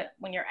snack, but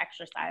when you're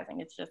exercising,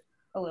 it's just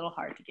a little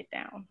hard to get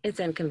down. It's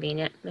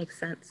inconvenient. Makes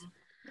sense.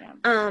 Yeah.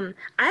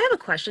 I have a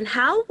question.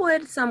 How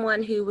would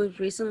someone who was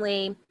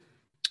recently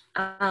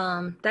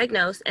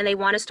diagnosed and they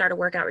want to start a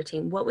workout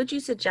routine, what would you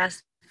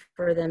suggest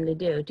for them to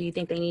do? Do you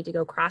think they need to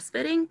go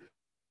CrossFitting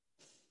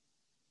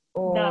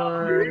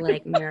or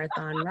like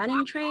marathon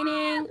running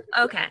training?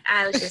 Okay,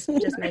 I was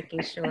just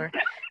making sure.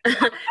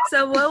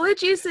 So what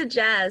would you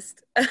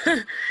suggest?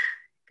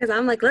 Because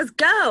I'm like, let's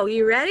go.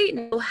 You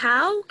ready?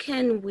 How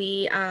can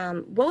we,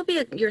 what would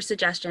be your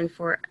suggestion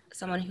for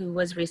someone who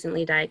was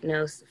recently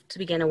diagnosed to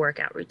begin a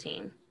workout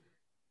routine?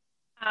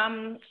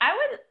 I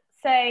would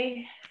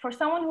say for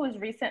someone who is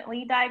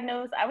recently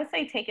diagnosed, I would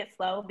say take it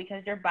slow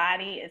because your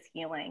body is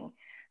healing.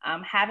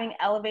 Having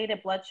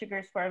elevated blood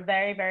sugars for a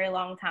very, very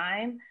long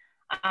time,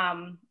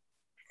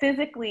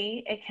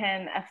 physically, it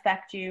can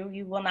affect you.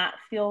 You will not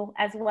feel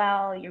as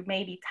well. You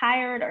may be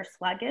tired or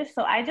sluggish.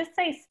 So I just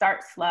say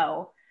start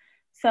slow.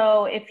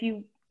 So if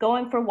you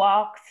going for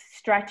walks,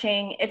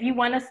 stretching, if you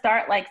want to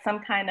start like some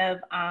kind of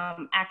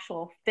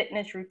actual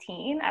fitness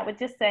routine, I would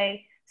just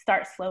say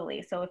start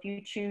slowly. So if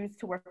you choose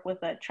to work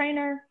with a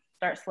trainer,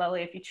 start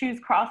slowly. If you choose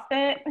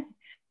CrossFit,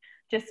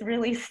 just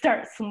really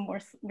start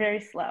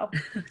very slow.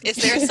 Is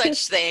there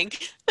such thing?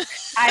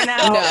 I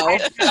know. No.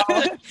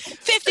 I know.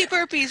 50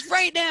 burpees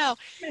right now.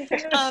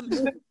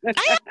 I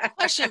have a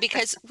question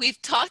because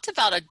we've talked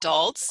about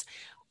adults,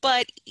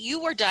 but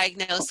you were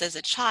diagnosed as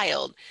a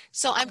child.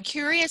 So I'm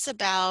curious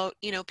about,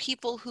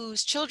 people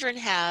whose children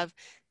have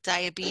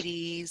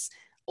diabetes,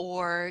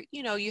 or,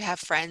 you have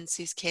friends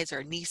whose kids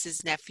or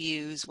nieces,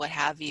 nephews, what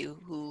have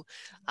you, who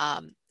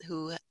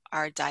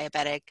are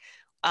diabetic.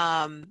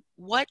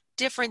 What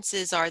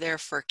differences are there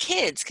for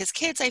kids? Because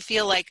kids, I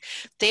feel like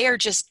they are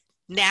just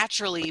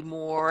naturally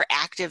more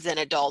active than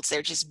adults.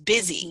 They're just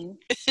busy.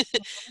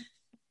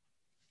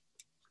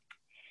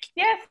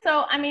 Yeah,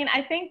 so I mean,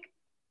 I think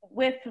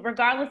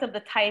regardless of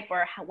the type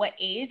or what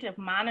age, of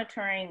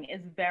monitoring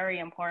is very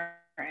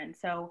important.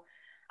 So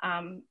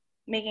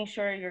making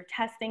sure you're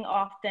testing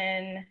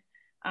often.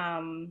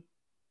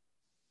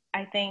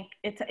 I think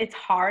it's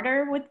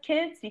harder with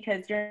kids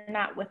because you're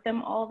not with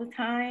them all the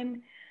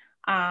time.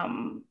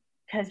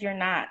 Because you're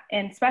not,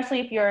 and especially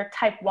if you're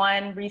type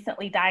 1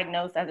 recently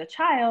diagnosed as a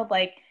child,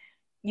 like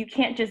you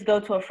can't just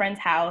go to a friend's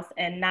house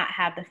and not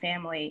have the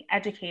family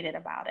educated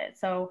about it.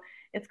 So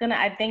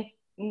I think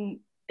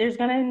there's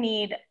gonna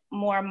need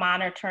more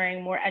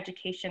monitoring, more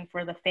education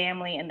for the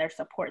family and their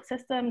support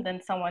system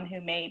than someone who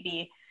may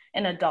be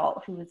an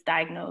adult who is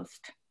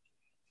diagnosed.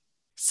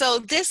 So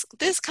this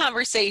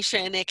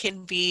conversation, it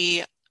can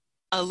be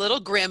a little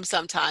grim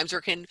sometimes,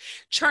 or can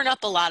churn up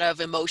a lot of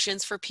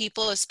emotions for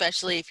people,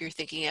 especially if you're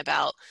thinking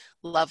about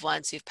loved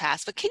ones who've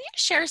passed. But can you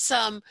share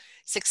some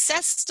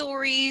success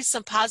stories,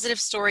 some positive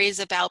stories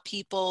about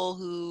people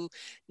who,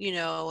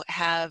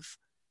 have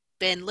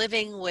been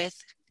living with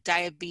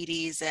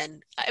diabetes,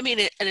 and I mean,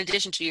 in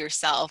addition to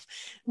yourself,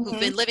 who've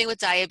been living with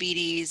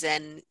diabetes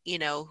and, I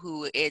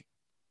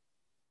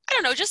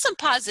don't know, just some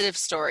positive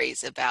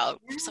stories about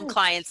some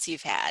clients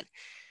you've had.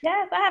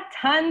 Yes, I have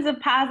tons of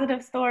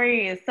positive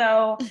stories.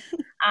 So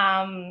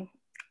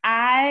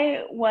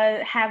I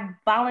have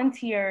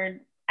volunteered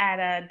at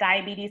a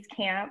diabetes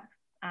camp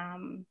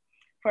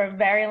for a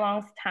very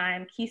long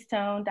time,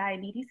 Keystone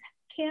Diabetes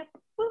Camp,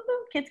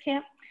 kids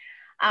camp.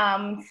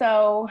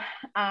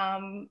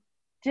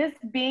 Just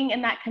being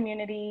in that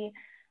community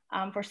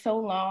for so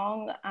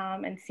long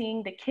and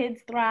seeing the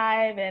kids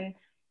thrive, and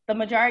the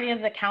majority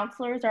of the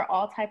counselors are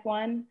all type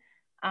 1.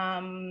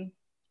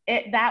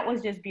 That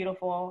was just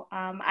beautiful.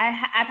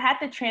 I've had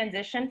to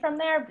transition from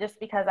there just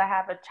because I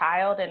have a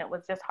child and it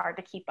was just hard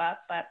to keep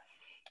up, but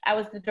I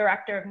was the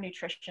director of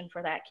nutrition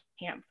for that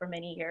camp for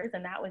many years.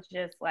 And that was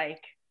just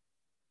like,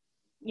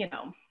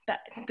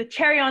 the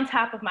cherry on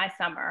top of my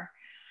summer.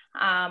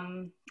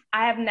 I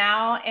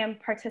am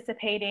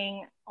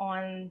participating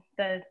on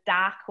the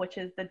DOC, which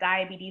is the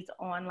Diabetes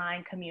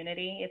Online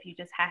Community. If you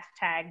just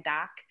hashtag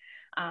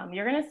DOC,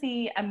 you're going to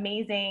see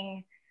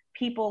amazing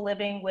people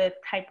living with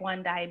type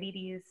 1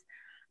 diabetes.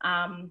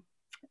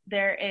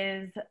 There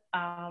is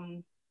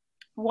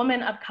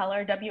Women of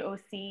Color,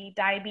 WOC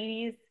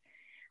diabetes.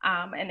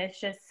 And it's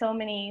just so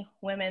many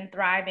women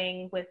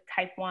thriving with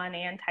type 1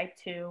 and type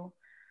 2.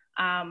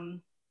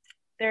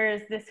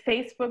 There's this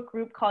Facebook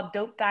group called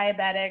Dope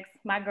Diabetics,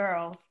 my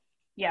girls.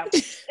 Yeah,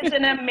 it's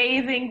an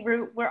amazing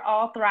group. We're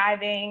all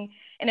thriving.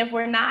 And if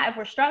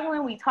we're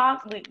struggling, we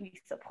talk, we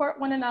support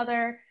one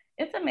another.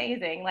 It's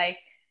amazing. Like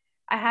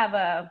I have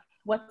a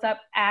WhatsApp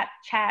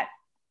chat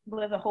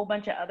with a whole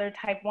bunch of other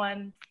type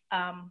 1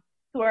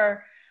 who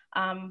are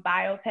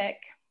biopic,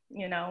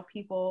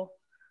 people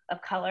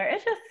of color.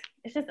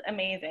 It's just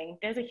amazing.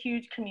 There's a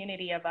huge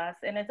community of us,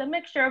 and it's a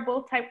mixture of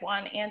both type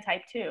 1 and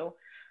type 2.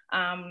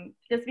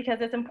 Just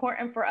because it's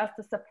important for us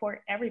to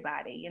support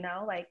everybody,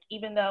 like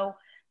even though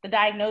the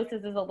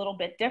diagnosis is a little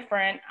bit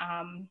different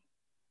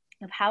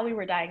of how we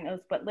were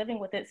diagnosed, but living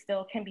with it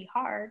still can be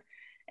hard,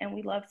 and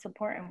we love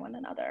supporting one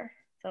another.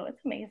 So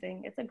it's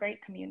amazing. It's a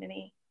great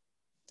community.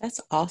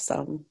 That's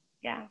awesome.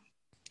 Yeah.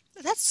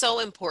 That's so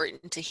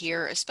important to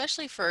hear,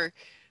 especially for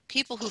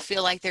people who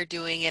feel like they're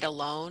doing it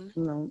alone,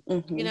 No.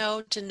 you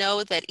know, to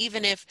know that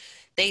even if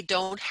they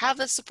don't have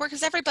the support,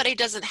 because everybody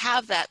doesn't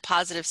have that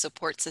positive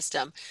support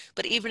system,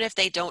 but even if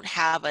they don't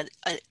have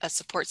a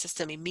support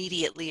system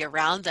immediately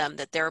around them,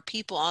 that there are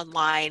people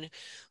online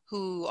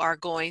who are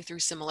going through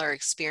similar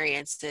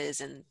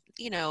experiences and,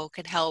 you know,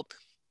 can help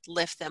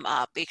lift them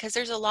up. Because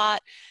there's a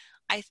lot,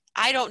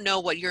 I don't know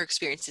what your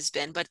experience has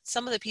been, but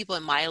some of the people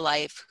in my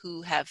life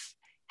who have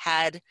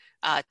had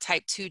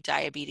type 2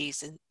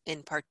 diabetes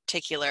in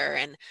particular,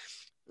 and,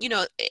 you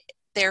know,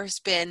 there's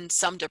been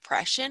some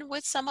depression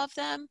with some of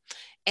them.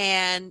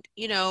 And,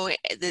 you know,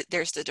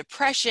 there's the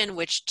depression,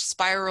 which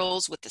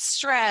spirals with the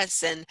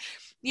stress. And,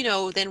 you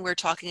know, then we're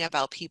talking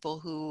about people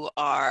who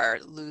are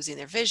losing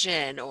their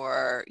vision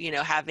or, you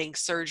know, having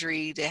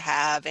surgery to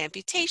have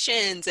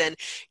amputations and,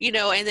 you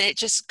know, and it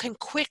just can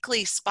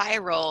quickly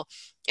spiral.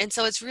 And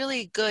so it's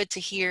really good to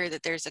hear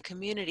that there's a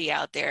community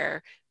out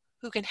there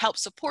who can help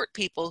support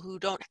people who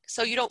don't,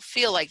 so you don't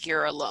feel like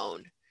you're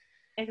alone.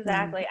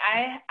 Exactly.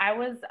 I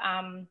was,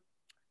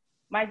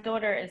 my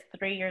daughter is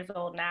 3 years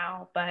old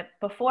now, but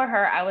before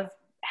her, I was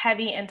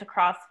heavy into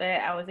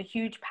CrossFit. I was a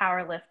huge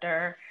power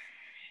lifter.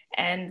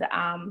 And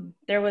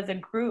there was a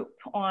group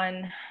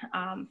on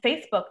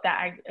Facebook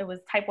that it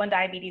was type 1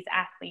 diabetes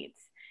athletes.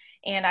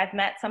 And I've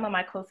met some of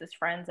my closest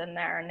friends in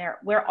there, and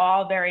we're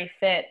all very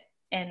fit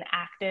and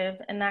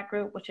active in that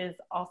group, which is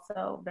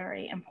also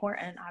very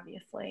important,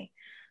 obviously.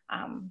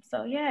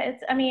 So yeah,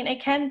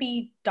 it can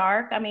be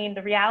dark. I mean,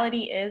 the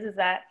reality is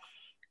that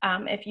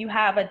if you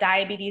have a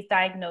diabetes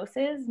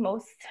diagnosis,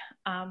 most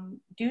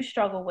do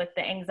struggle with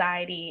the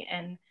anxiety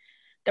and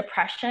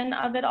depression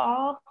of it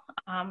all.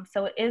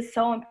 So it is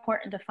so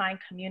important to find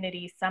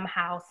community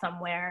somehow,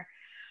 somewhere.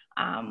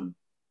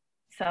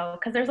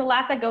 Because there's a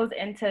lot that goes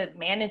into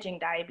managing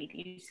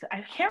diabetes.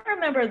 I can't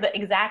remember the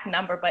exact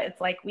number, but it's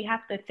like we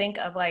have to think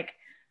of like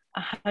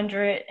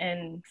 100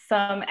 and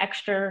some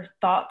extra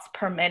thoughts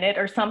per minute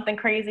or something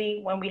crazy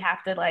when we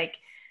have to like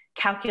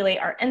calculate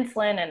our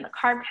insulin and the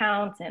carb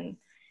counts and,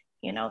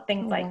 you know,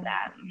 things like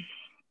that.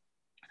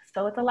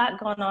 So it's a lot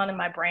going on in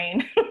my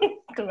brain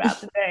throughout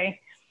the day.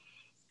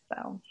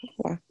 So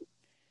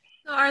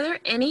are there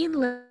any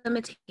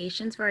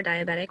limitations for a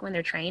diabetic when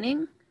they're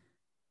training?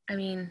 I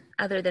mean,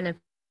 other than if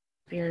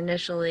you're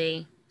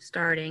initially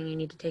starting, you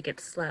need to take it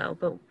slow,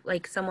 but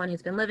like someone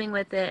who's been living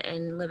with it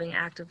and living an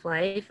active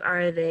life,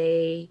 are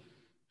they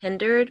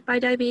hindered by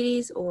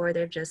diabetes or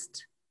they're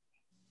just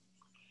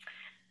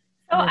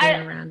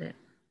around it?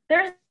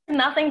 There's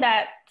nothing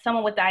that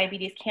someone with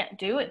diabetes can't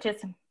do.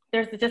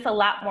 There's just a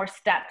lot more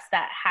steps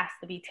that has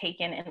to be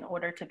taken in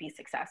order to be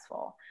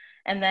successful.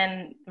 And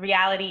then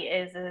reality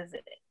is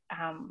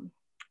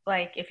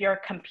like if you're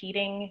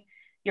competing,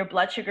 your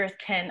blood sugars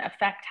can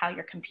affect how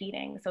you're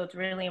competing. So it's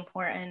really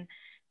important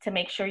to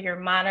make sure you're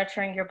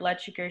monitoring your blood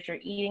sugars, you're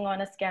eating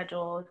on a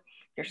schedule,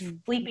 you're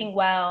sleeping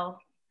well.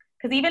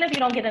 Because even if you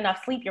don't get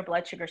enough sleep, your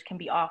blood sugars can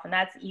be off. And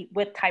that's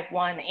with type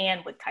 1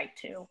 and with type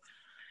 2.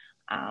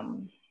 I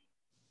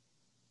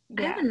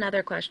have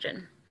another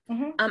question.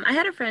 I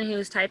had a friend who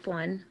was type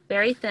 1,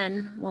 very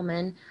thin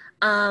woman.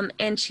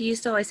 And she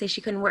used to always say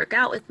she couldn't work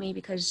out with me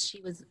because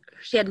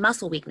she had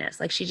muscle weakness.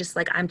 Like she just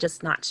like, I'm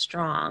just not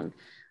strong.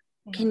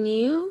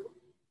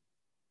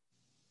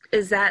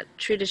 Is that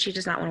true? Does she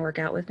just not want to work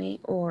out with me,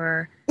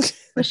 or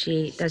does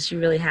she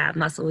really have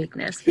muscle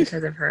weakness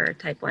because of her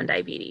type 1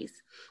 diabetes?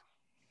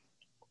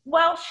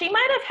 Well, she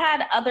might have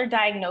had other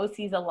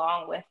diagnoses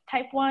along with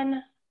type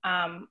 1.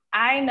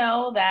 I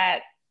know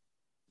that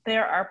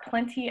there are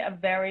plenty of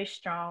very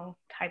strong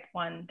type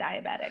 1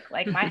 diabetic.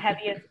 Like my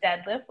heaviest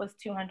deadlift was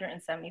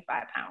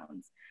 275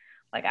 pounds.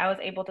 Like I was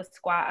able to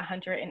squat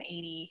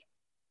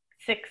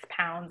 186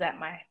 pounds at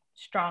my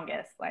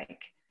strongest. Like,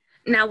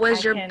 now,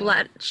 was your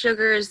blood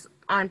sugars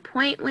on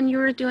point when you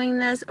were doing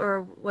this,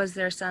 or was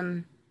there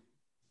some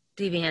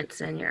deviance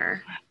in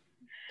your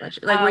blood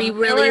sugar? Like, were you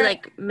really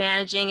like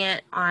managing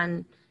it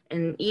and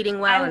eating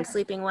well and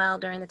sleeping well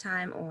during the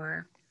time,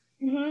 or?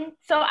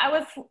 So I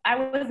was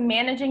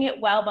managing it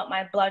well, but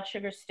my blood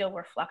sugars still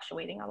were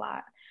fluctuating a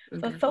lot.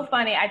 So it's so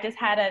funny. I just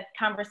had a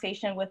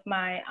conversation with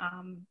my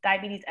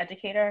diabetes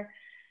educator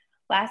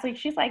last week.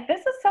 She's like, this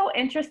is so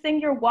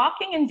interesting. You're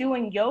walking and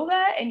doing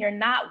yoga and you're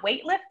not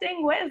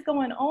weightlifting. What is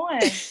going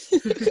on?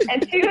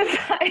 And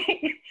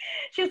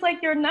she was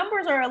like, your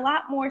numbers are a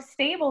lot more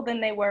stable than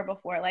they were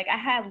before. Like I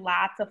had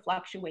lots of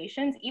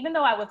fluctuations, even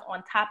though I was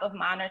on top of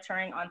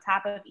monitoring, on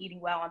top of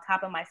eating well, on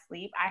top of my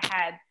sleep, I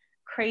had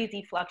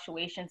crazy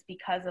fluctuations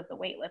because of the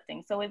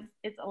weightlifting. So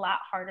it's a lot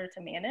harder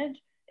to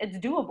manage. It's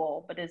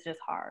doable, but it's just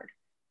hard.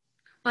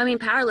 Well, I mean,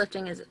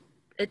 powerlifting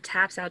it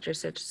taps out your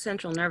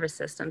central nervous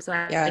system. So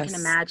I can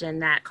imagine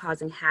that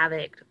causing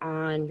havoc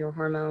on your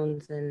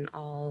hormones and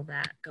all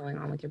that going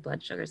on with your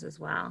blood sugars as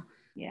well.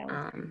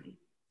 Yeah.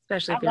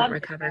 Especially if you don't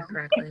recover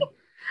correctly.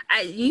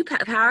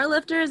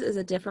 Powerlifters is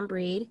a different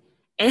breed.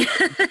 And,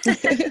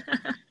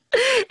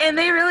 and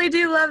they really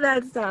do love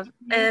that stuff.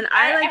 And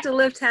I like to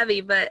lift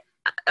heavy, but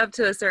up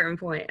to a certain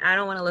point. I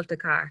don't want to lift a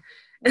car.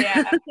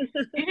 Yeah.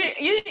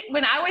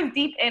 When I was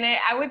deep in it,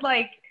 I would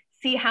like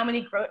see how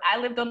many I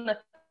lived on the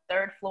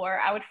 3rd floor.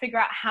 I would figure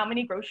out how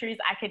many groceries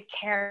I could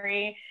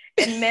carry.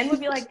 And men would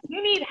be like,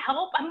 "You need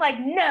help?" I'm like,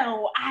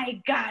 "No,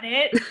 I got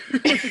it."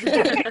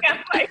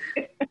 I'm like,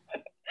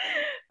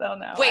 so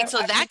no. Wait,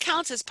 so that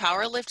counts as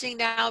powerlifting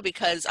now?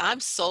 Because I'm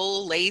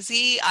so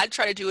lazy. I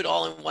try to do it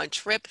all in one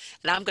trip,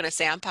 and I'm going to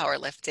say I'm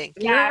powerlifting.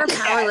 You're a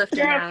powerlifter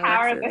You're now,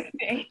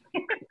 powerlifting.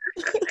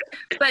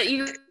 But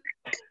you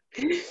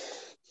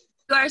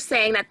are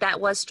saying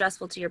that was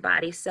stressful to your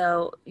body.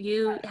 So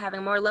you having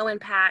a more low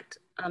impact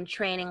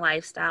training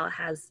lifestyle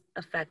has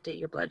affected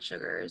your blood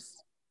sugars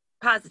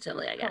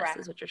positively, I guess. Correct.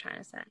 Is what you're trying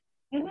to say.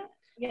 Mm-hmm.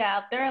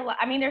 Yeah,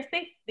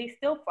 they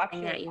still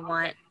fluctuate. That you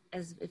want,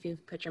 as if you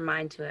put your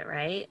mind to it,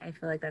 right? I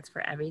feel like that's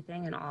for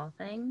everything and all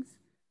things.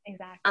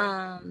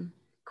 Exactly.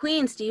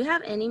 Queens, do you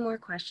have any more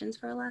questions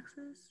for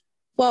Alexis?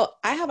 Well,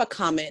 I have a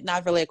comment,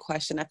 not really a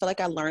question. I feel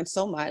like I learned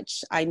so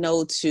much. I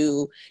know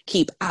to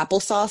keep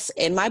applesauce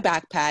in my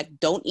backpack.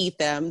 Don't eat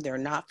them. They're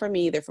not for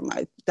me. They're for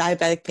my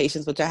diabetic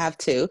patients, which I have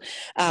too.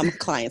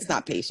 Clients,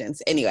 not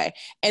patients. Anyway.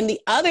 And the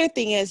other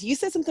thing is, you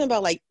said something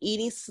about like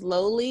eating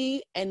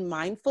slowly and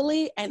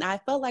mindfully. And I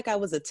felt like I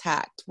was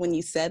attacked when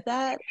you said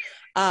that,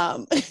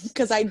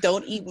 because I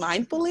don't eat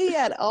mindfully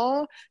at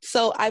all.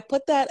 So I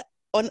put that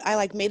I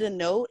like made a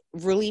note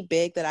really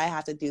big that I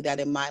have to do that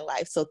in my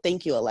life. So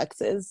thank you,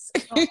 Alexis.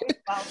 Oh, you're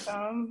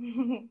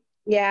welcome.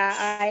 Yeah,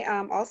 I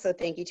also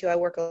thank you too. I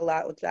work a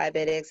lot with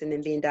diabetics and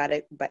then being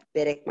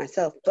diabetic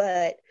myself,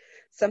 but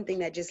something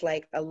that just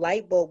like a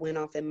light bulb went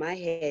off in my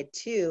head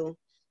too.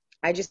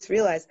 I just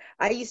realized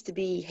I used to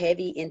be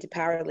heavy into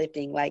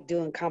powerlifting, like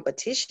doing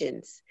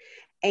competitions.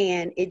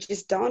 And it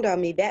just dawned on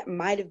me that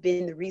might have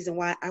been the reason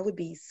why I would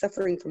be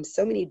suffering from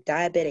so many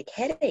diabetic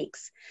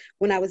headaches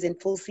when I was in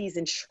full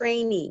season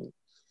training.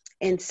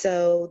 And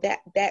so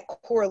that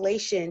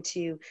correlation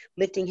to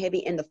lifting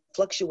heavy and the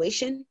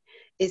fluctuation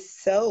is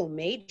so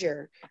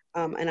major.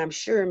 And I'm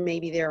sure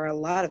maybe there are a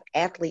lot of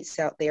athletes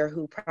out there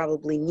who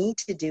probably need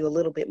to do a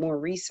little bit more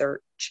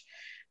research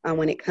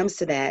when it comes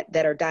to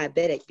that are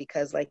diabetic,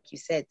 because like you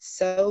said,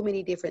 so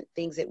many different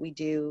things that we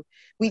do,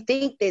 we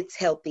think it's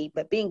healthy,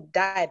 but being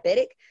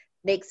diabetic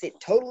makes it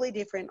totally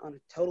different on a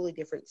totally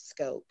different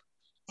scope.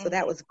 So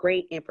that was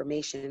great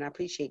information, and I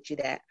appreciate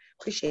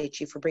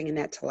you for bringing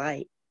that to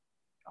light.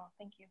 Oh,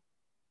 thank you.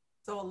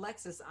 So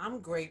Alexis,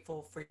 I'm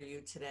grateful for you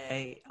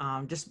today.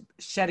 Just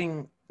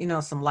shedding,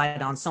 some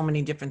light on so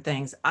many different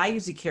things. I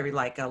usually carry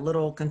like a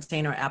little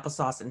container of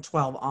applesauce and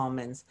 12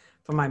 almonds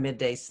for my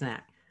midday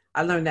snack.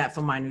 I learned that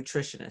from my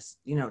nutritionist.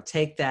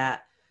 Take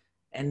that,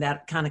 and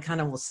that kind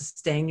of will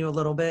sustain you a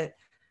little bit.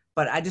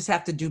 But I just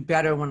have to do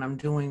better when I'm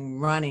doing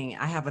running.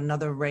 I have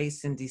another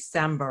race in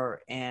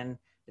December, and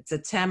it's a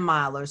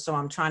 10-miler. So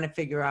I'm trying to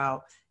figure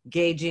out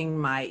gauging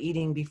my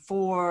eating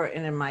before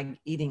and then my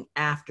eating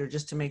after,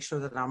 just to make sure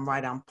that I'm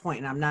right on point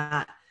and I'm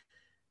not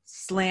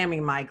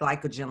slamming my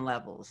glycogen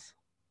levels.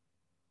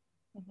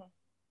 Mm-hmm.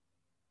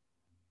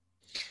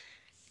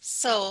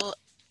 So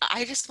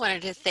I just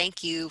wanted to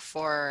thank you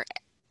for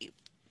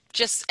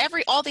just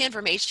all the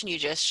information you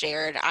just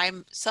shared.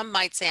 Some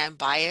might say I'm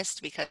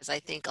biased because I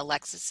think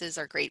Alexis's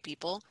are great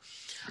people.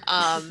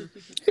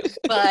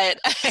 But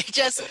I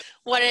just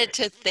wanted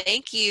to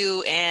thank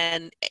you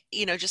and,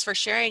 just for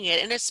sharing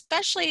it. And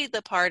especially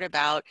the part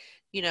about,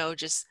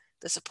 just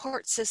the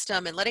support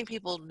system and letting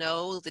people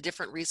know the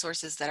different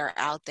resources that are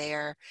out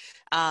there.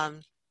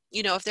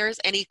 If there's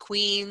any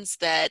queens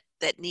that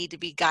need to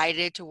be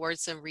guided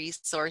towards some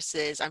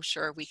resources, I'm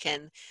sure we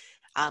can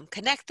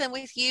connect them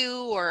with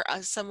you or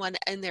someone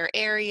in their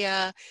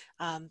area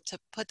to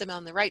put them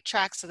on the right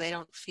track so they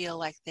don't feel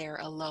like they're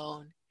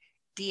alone.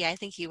 Dee, I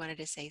think you wanted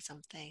to say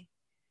something.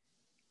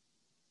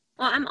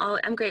 Well,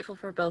 I'm grateful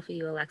for both of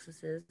you,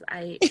 Alexis's.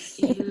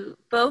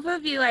 Both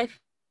of you, I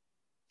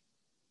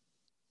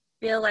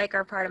feel like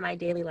are part of my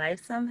daily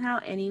life somehow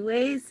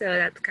anyway. So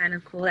that's kind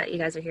of cool that you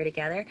guys are here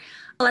together.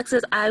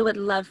 Alexis, I would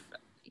love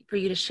for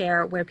you to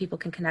share where people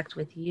can connect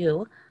with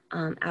you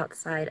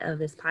outside of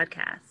this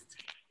podcast.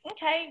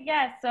 Okay,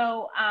 yeah.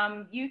 So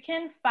you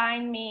can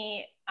find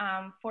me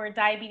for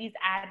diabetes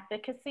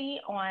advocacy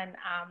on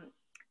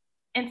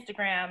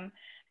Instagram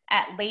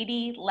at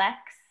Lady Lex.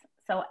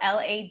 So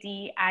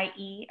LADIELEX.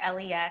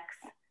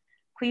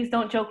 Please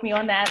don't joke me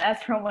on that.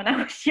 That's from when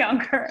I was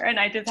younger and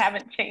I just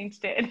haven't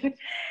changed it.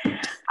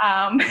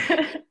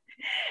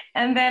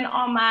 And then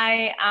on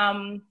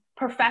my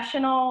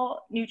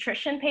professional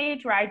nutrition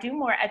page, where I do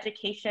more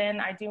education,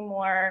 I do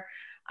more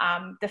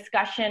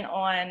discussion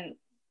on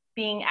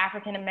being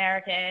African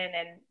American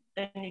and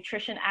the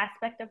nutrition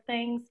aspect of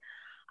things,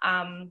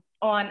 on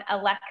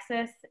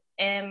Alexis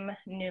M.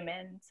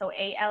 Newman. So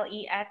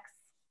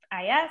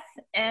ALEXIS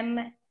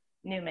M.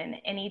 Newman,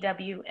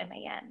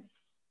 NEWMAN.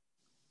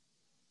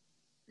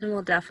 And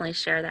we'll definitely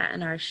share that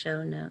in our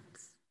show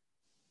notes.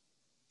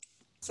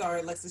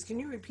 Sorry, Alexis, can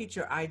you repeat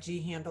your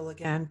IG handle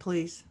again,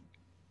 please?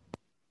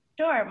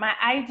 Sure. My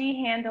IG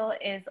handle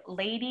is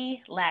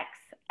Lady Lex,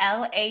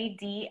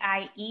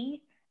 LADIELEX,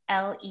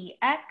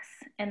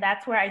 and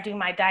that's where I do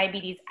my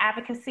diabetes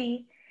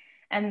advocacy.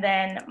 And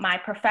then my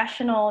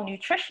professional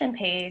nutrition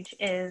page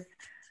is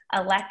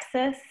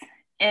Alexis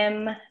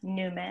M.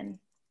 Newman.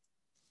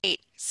 Great.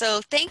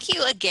 So thank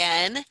you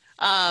again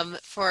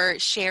for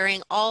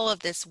sharing all of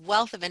this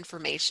wealth of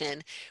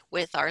information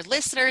with our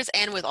listeners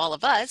and with all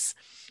of us.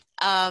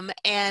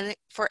 And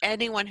for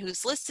anyone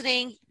who's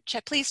listening,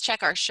 please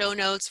check our show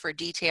notes for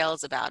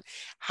details about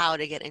how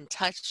to get in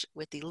touch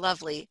with the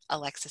lovely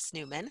Alexis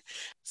Newman.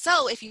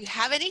 So if you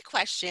have any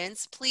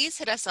questions, please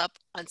hit us up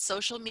on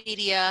social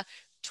media,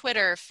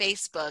 Twitter,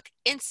 Facebook,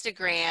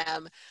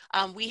 Instagram.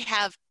 We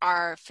have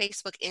our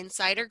Facebook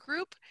Insider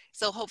group,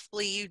 so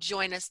hopefully you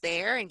join us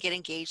there and get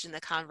engaged in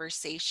the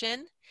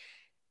conversation.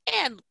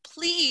 And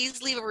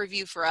please leave a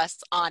review for us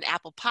on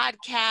Apple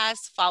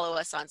Podcasts. Follow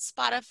us on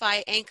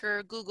Spotify,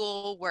 Anchor,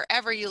 Google,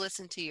 wherever you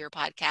listen to your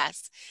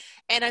podcasts.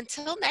 And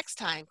until next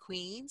time,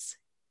 Queens,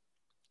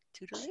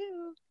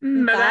 toodaloo.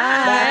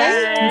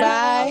 Bye.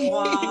 Bye.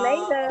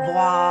 Au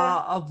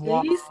revoir. Au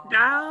revoir. Peace,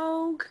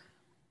 dog.